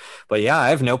water, but yeah, I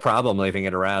have no problem leaving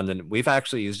it around, and we've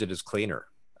actually used it as cleaner.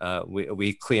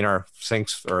 We clean our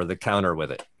sinks or the counter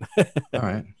with it. All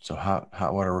right. So hot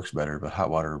water works better, but hot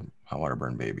water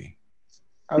burn baby.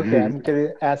 Okay, I'm gonna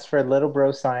ask for a little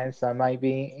bro science. I might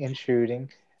be intruding.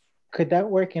 Could that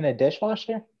work in a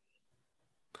dishwasher?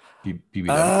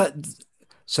 PBW.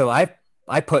 So I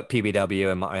put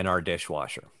PBW in our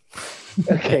dishwasher.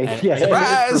 Okay, yeah.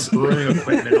 Surprise! For brewing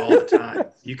equipment all the time.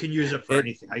 You can use it for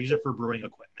anything. I use it for brewing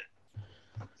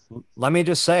equipment. Let me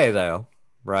just say though,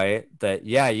 right, that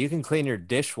you can clean your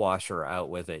dishwasher out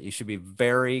with it. You should be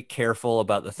very careful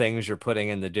about the things you're putting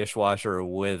in the dishwasher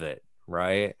with it,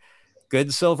 right?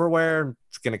 Good silverware,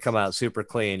 it's going to come out super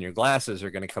clean. Your glasses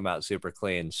are going to come out super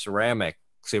clean. Ceramic,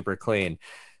 super clean.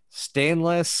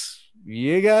 Stainless,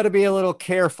 you got to be a little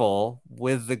careful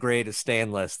with the grade of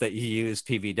stainless that you use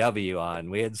PBW on.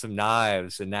 We had some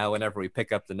knives, and now whenever we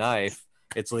pick up the knife,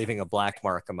 it's leaving a black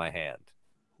mark on my hand.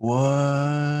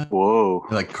 What? Whoa!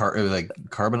 Like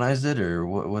carbonized it or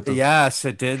what? Yes,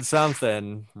 it did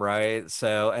something, right?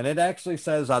 So, and it actually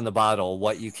says on the bottle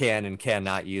what you can and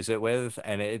cannot use it with.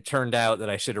 And it turned out that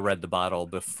I should have read the bottle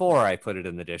before I put it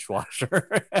in the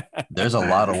dishwasher. There's a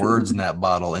lot of words in that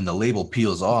bottle, and the label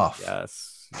peels off.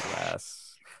 Yes.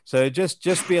 So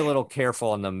just be a little careful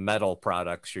on the metal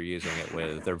products you're using it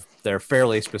with. They're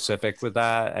fairly specific with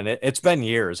that, and it's been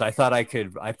years. I thought I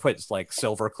put like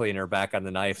silver cleaner back on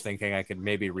the knife, thinking I could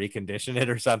maybe recondition it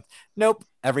or something. Nope.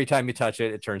 Every time you touch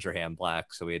it, it turns your hand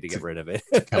black, so we had to get rid of it.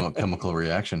 Chemical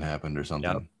reaction happened or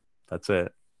something. Yep. That's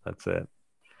it.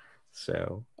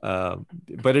 So,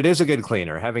 but it is a good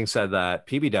cleaner. Having said that,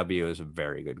 PBW is a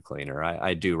very good cleaner.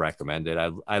 I do recommend it.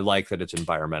 I like that it's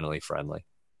environmentally friendly.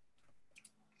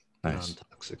 Nice.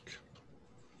 Non-toxic.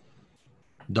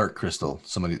 Dark crystal.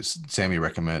 Sammy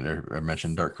recommended or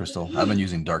mentioned dark crystal. I've been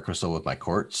using dark crystal with my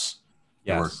quartz.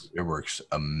 Yes. It works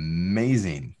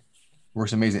amazing.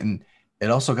 Works amazing. And it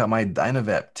also got my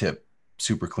Dynavap tip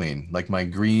super clean. Like my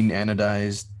green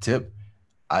anodized tip,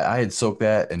 I had soaked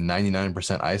that in 99%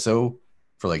 ISO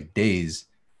for like days.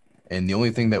 And the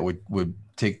only thing that would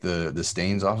take the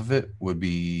stains off of it would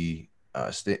be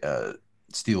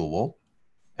steel wool.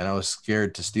 And I was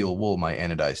scared to steel wool my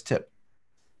anodized tip.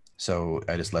 So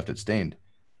I just left it stained.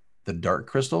 The dark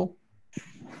crystal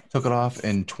took it off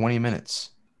in 20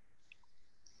 minutes.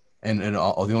 And the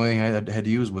only thing I had to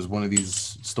use was one of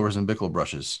these Stores and Bickle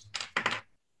brushes.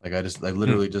 Like I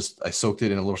literally I soaked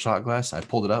it in a little shot glass. I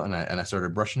pulled it out and I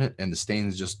started brushing it, and the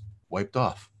stains just wiped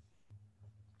off.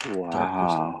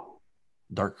 Wow.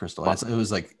 Dark crystal. And it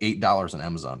was like $8 on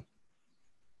Amazon.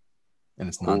 And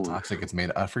it's non-toxic. It's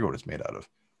made, I forget what it's made out of.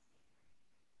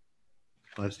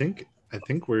 Well, I think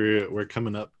we're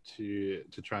coming up to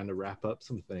trying to wrap up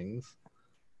some things.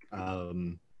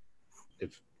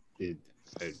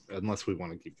 Unless we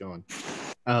want to keep going,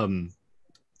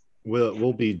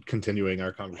 we'll be continuing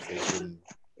our conversation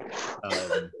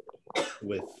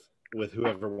with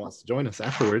whoever wants to join us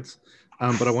afterwards.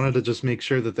 But I wanted to just make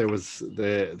sure that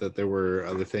there were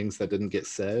other things that didn't get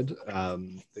said,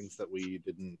 things that we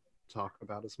didn't talk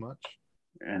about as much.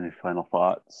 Any final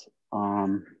thoughts?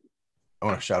 I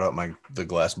want to shout out the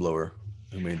glass blower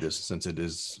who made this, since it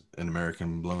is an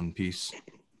American blown piece.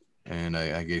 And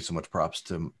I gave so much props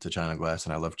to China Glass,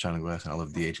 and I love China Glass, and I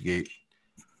love DH Gate.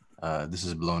 This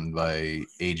is blown by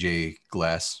AJ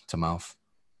Glass to Mouth.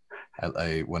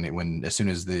 When as soon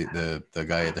as the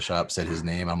guy at the shop said his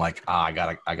name, I'm like, I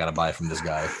gotta buy from this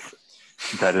guy.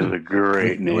 That is a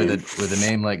great name. With a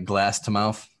name like Glass to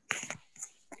Mouth.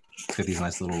 It's got these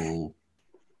nice little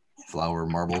flower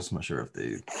marbles. I'm not sure if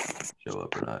they show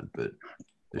up or not, but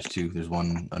there's two. There's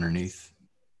one underneath,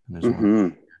 and there's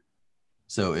one.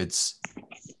 So it's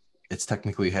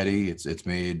technically heady. It's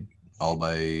made all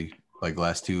by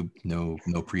glass tube, no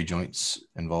pre-joints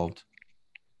involved,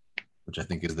 which I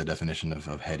think is the definition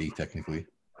of heady technically.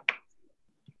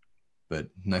 But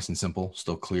nice and simple,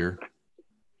 still clear.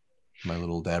 My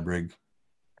little dab rig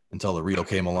until the Rio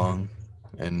came along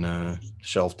and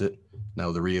shelved it.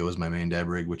 Now the Rio is my main dab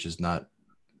rig, which is not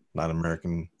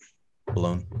American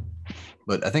blown.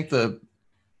 But I think the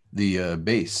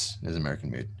base is American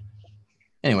made.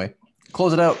 Anyway,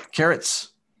 close it out.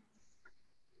 Carrots.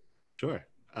 Sure.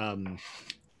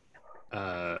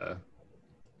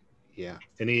 Yeah.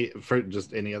 Any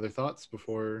other thoughts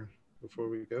before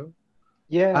we go?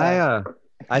 Yeah.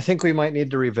 I think we might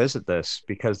need to revisit this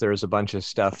because there's a bunch of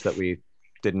stuff that we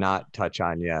did not touch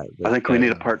on yet. I think we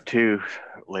need a part 2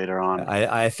 later on.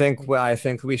 I think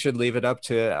we should leave it up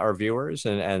to our viewers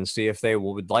and see if they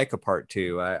would like a part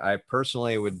 2. I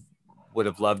personally would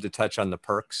have loved to touch on the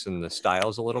perks and the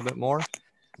styles a little bit more.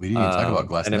 We didn't even talk about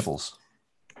glass nipples.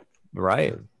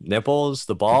 Right, nipples,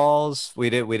 the balls. We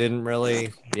didn't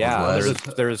really. Yeah,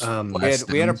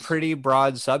 we had a pretty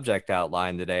broad subject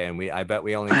outline today, and I bet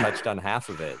we only touched on half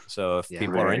of it. So if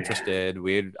people are interested,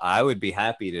 I would be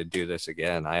happy to do this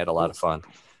again. I had a lot of fun.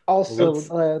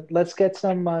 Also, let's get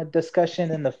some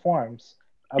discussion in the forums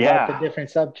about the different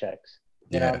subjects.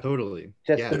 You know, totally.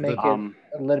 Just to make it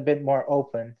a little bit more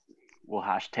open. We'll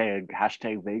hashtag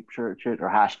VapeChurch it, or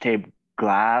hashtag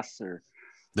glass, or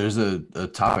there's a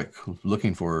topic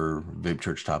looking for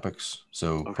VapeChurch topics.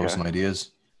 So post some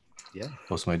ideas. Yeah.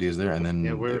 Post some ideas there, and then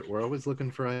we're always looking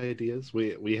for ideas.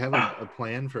 We have a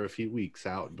plan for a few weeks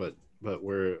out, but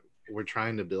we're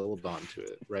trying to build onto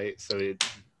it, right? So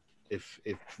if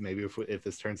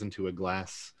this turns into a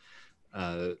glass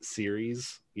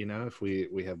series, you know, if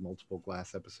we have multiple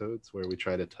glass episodes where we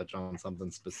try to touch on something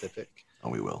specific,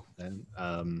 we will. Then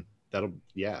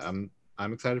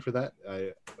I'm excited for that.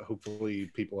 Hopefully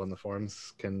people on the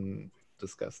forums can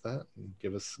discuss that and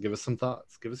give us some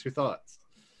thoughts. Give us your thoughts.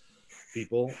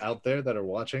 People out there that are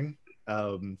watching,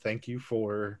 thank you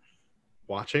for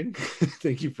watching.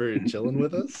 Thank you for chilling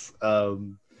with us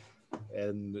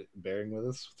and bearing with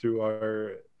us through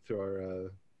our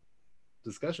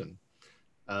discussion.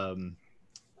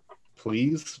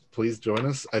 Please join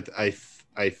us.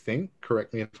 I think,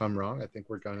 correct me if I'm wrong, I think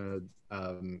we're gonna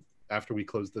after we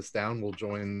close this down, we'll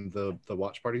join the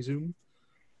watch party Zoom.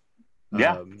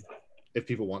 If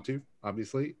people want to,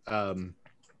 obviously. And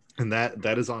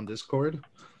that is on Discord.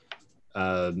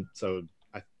 So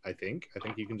I think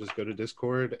you can just go to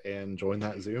Discord and join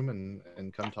that Zoom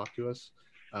and come talk to us.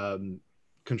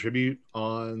 Contribute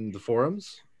on the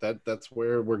forums. That's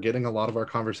where we're getting a lot of our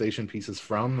conversation pieces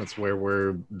from. That's where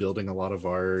we're building a lot of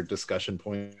our discussion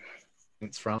points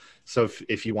it's from. So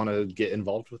if you want to get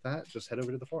involved with that, just head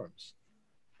over to the forums.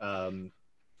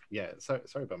 Yeah, sorry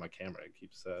about my camera. It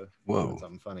keeps doing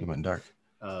something funny. It went dark.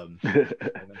 But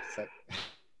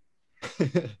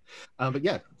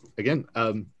yeah, again,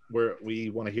 we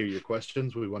want to hear your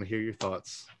questions. We want to hear your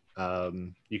thoughts.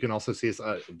 You can also see us.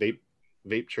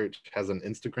 VapeChurch has an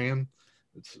Instagram.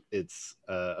 It's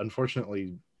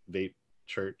unfortunately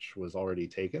VapeChurch was already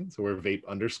taken, so we're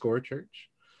Vape_Church.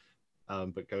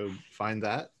 But go find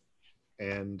that.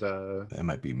 And that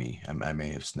might be me. I may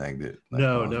have snagged it.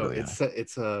 No, really it's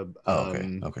a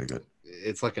okay, good.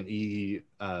 It's like an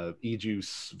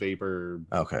e-juice vapor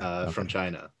from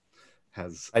China. I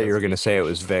thought you were going to say it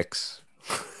was Vicks.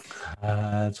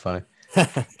 That's funny.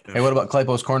 Hey, what about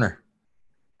Claypo's Corner?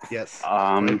 Yes.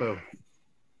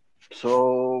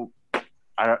 So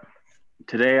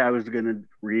today I was going to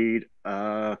read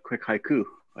a quick haiku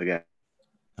again.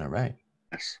 All right.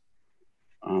 Yes.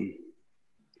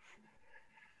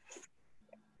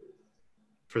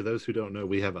 For those who don't know,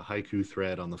 we have a haiku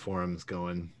thread on the forums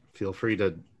going. Feel free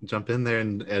to jump in there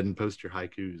and post your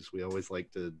haikus. We always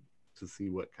like to see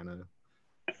what kind of.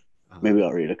 Maybe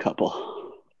I'll read a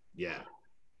couple. Yeah.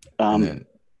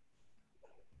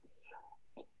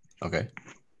 Okay.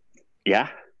 Yeah.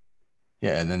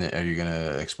 Yeah, and then are you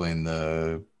gonna explain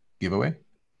the giveaway?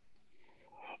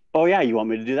 Oh yeah, you want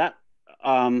me to do that?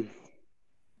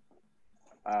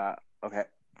 Okay.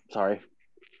 Sorry,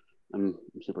 I'm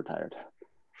super tired.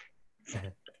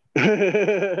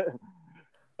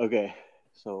 Okay,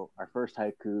 so our first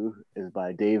haiku is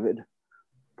by David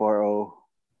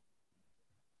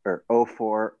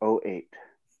 0408,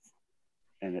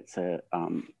 and it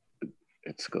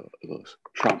goes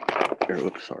Trump.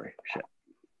 Oops, sorry, shit.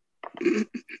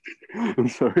 I'm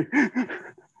sorry.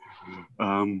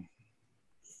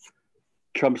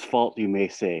 Trump's fault, you may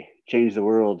say. Change the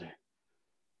world,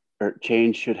 or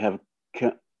change should have.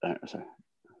 Sorry,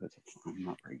 I'm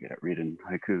not very good at reading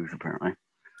haikus, apparently.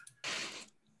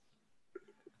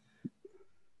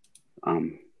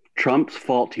 Trump's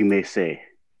fault, you may say.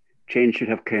 Change should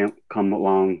have come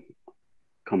along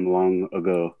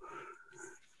ago.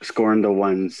 Scorn the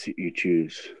ones you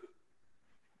choose.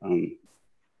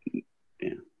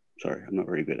 Yeah, sorry, I'm not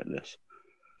very good at this.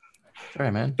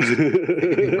 Sorry, man. Take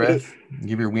a deep breath.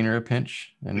 Give your wiener a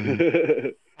pinch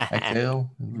and exhale.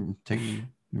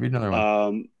 Read another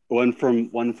one. One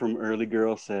from Early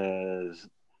Girl says,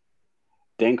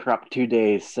 "Dank wrapped 2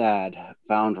 days, sad.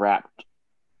 Found wrapped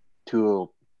two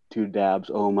dabs.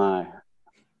 Oh my.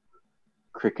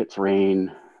 Crickets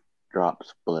rain,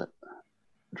 drops bliss."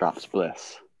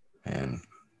 And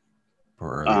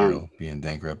poor Early Girl being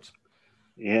bankrupt.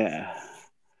 Yeah.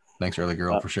 Thanks, Early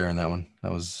Girl, for sharing that one.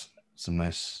 That was some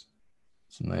nice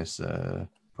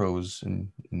prose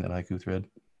in that haiku thread.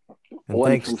 And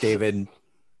thanks, David.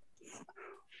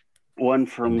 One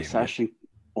from Session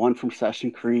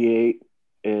Create.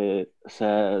 It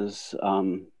says,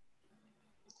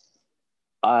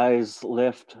 "Eyes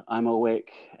lift, I'm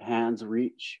awake. Hands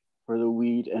reach for the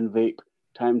weed and vape.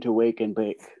 Time to wake and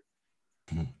bake."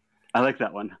 I like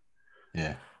that one.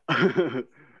 Yeah.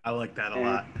 I like that a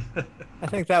lot. I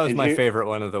think that was my favorite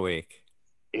one of the week.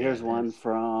 Here's one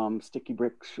from Sticky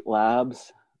Bricks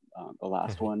Labs. The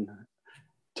last one.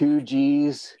 2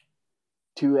 Gs,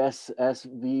 2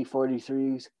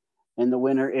 SSV43s, and the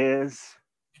winner is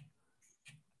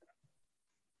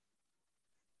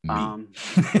me.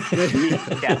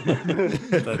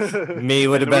 Me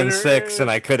would have been 6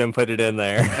 and I couldn't put it in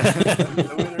there.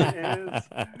 The winner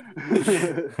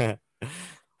is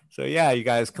So yeah, you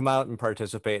guys come out and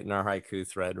participate in our haiku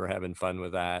thread. We're having fun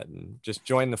with that, and just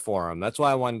join the forum. That's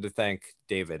why I wanted to thank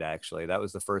David. Actually, that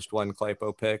was the first one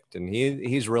Claypo picked, and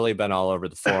he's really been all over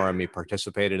the forum. He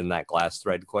participated in that glass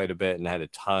thread quite a bit and had a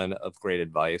ton of great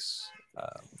advice,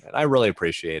 and I really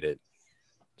appreciate it.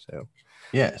 So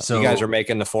yeah, so you guys are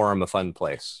making the forum a fun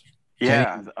place.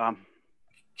 Yeah,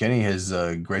 Kenny has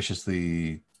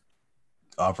graciously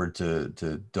offered to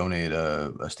donate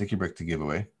a sticky brick to give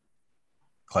away.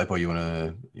 Claypo, you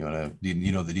wanna do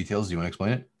you know the details? Do you want to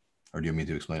explain it, or do you want me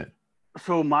to explain it?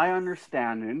 So my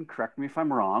understanding, correct me if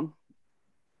I'm wrong,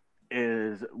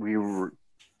 is we were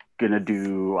gonna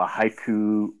do a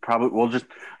haiku.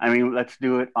 Probably let's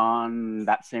do it on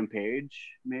that same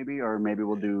page, maybe, or maybe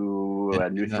we'll do a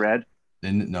new thread.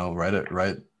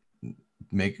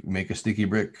 Make a sticky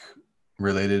brick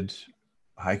related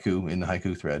haiku in the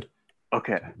haiku thread.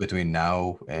 Okay. Between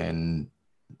now and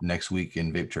next week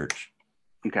in VapeChurch.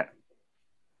 Okay.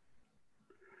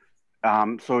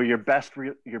 So your best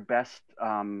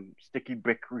sticky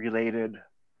brick related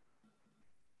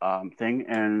thing,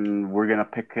 and we're gonna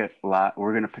pick a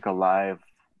live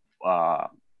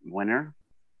winner.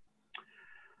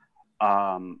 We're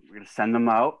gonna send them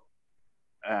out.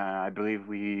 I believe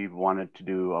we wanted to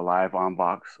do a live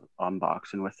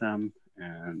unboxing with them,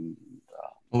 and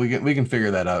well, we can figure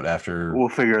that out after. We'll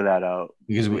figure that out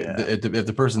because if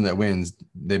the person that wins,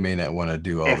 they may not want to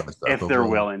do all that stuff. If they're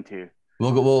willing to,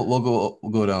 we'll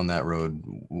go down that road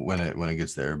when it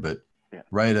gets there. But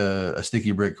write a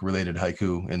sticky brick related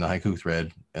haiku in the haiku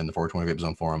thread and the 420 Vape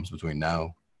Zone forums between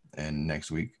now and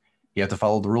next week. You have to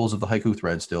follow the rules of the haiku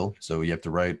thread still, so you have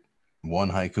to write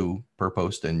one haiku per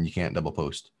post, and you can't double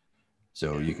post.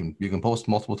 So you can post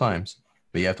multiple times,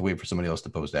 but you have to wait for somebody else to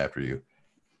post after you.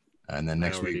 And then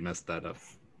next week, I already messed that up.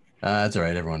 That's all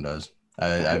right. Everyone does.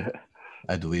 I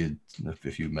deleted a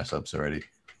few mess ups already.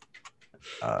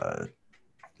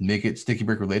 Make it sticky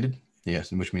brick related.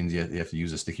 Yes, which means you have to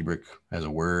use a sticky brick as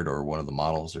a word or one of the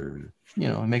models, or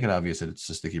make it obvious that it's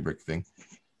a sticky brick thing.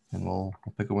 And we'll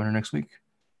pick a winner next week.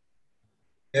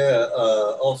 Yeah,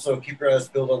 also keep your eyes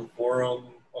peeled on the forum.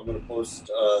 I'm going to post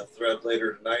a thread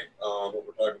later tonight on what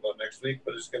we're talking about next week,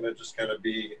 but it's going to just kind of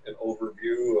be an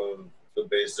overview of the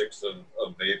basics of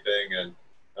vaping and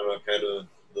I don't know, kind of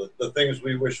the things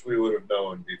we wish we would have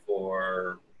known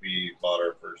before we bought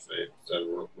our first vapes and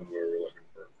when we were looking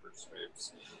for our first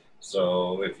vapes.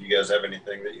 So if you guys have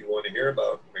anything that you want to hear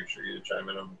about, make sure you chime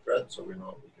in on the thread so we know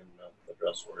what we can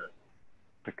address for it.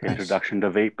 Introduction to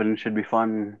vaping should be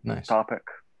fun. Nice topic.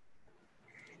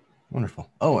 Wonderful.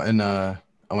 Oh, and I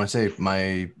want to say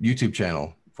my YouTube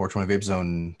channel, 420 Vape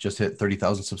Zone, just hit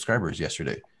 30,000 subscribers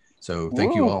yesterday. So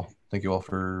thank you all. Thank you all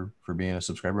for being a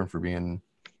subscriber and for being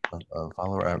a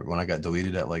follower. When I got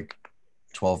deleted at like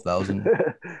 12,000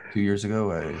 2 years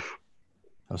ago, I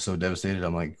was so devastated.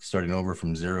 I'm like starting over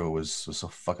from zero was so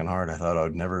fucking hard. I thought I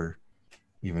would never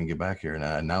even get back here,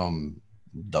 and now I'm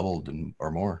doubled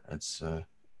or more. It's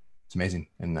amazing,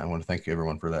 and I want to thank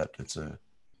everyone for that. It's a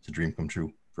dream come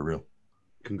true for real.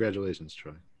 Congratulations,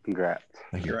 Troy. Congrats.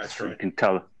 Thank you. Congrats, Troy. You can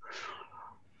tell.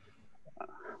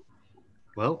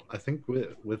 Well, I think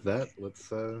with that,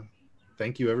 let's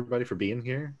thank you everybody for being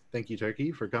here. Thank you,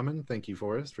 Turkey, for coming. Thank you,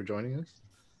 Forrest, for joining us.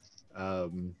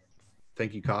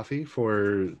 Thank you, Coffee,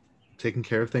 for taking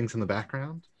care of things in the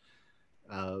background.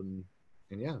 And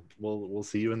yeah, we'll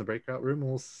see you in the breakout room,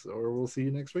 or we'll see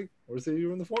you next week, or see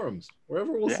you in the forums.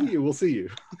 Wherever we'll see you.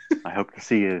 I hope to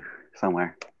see you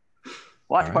somewhere.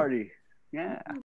 Watch party. Yeah.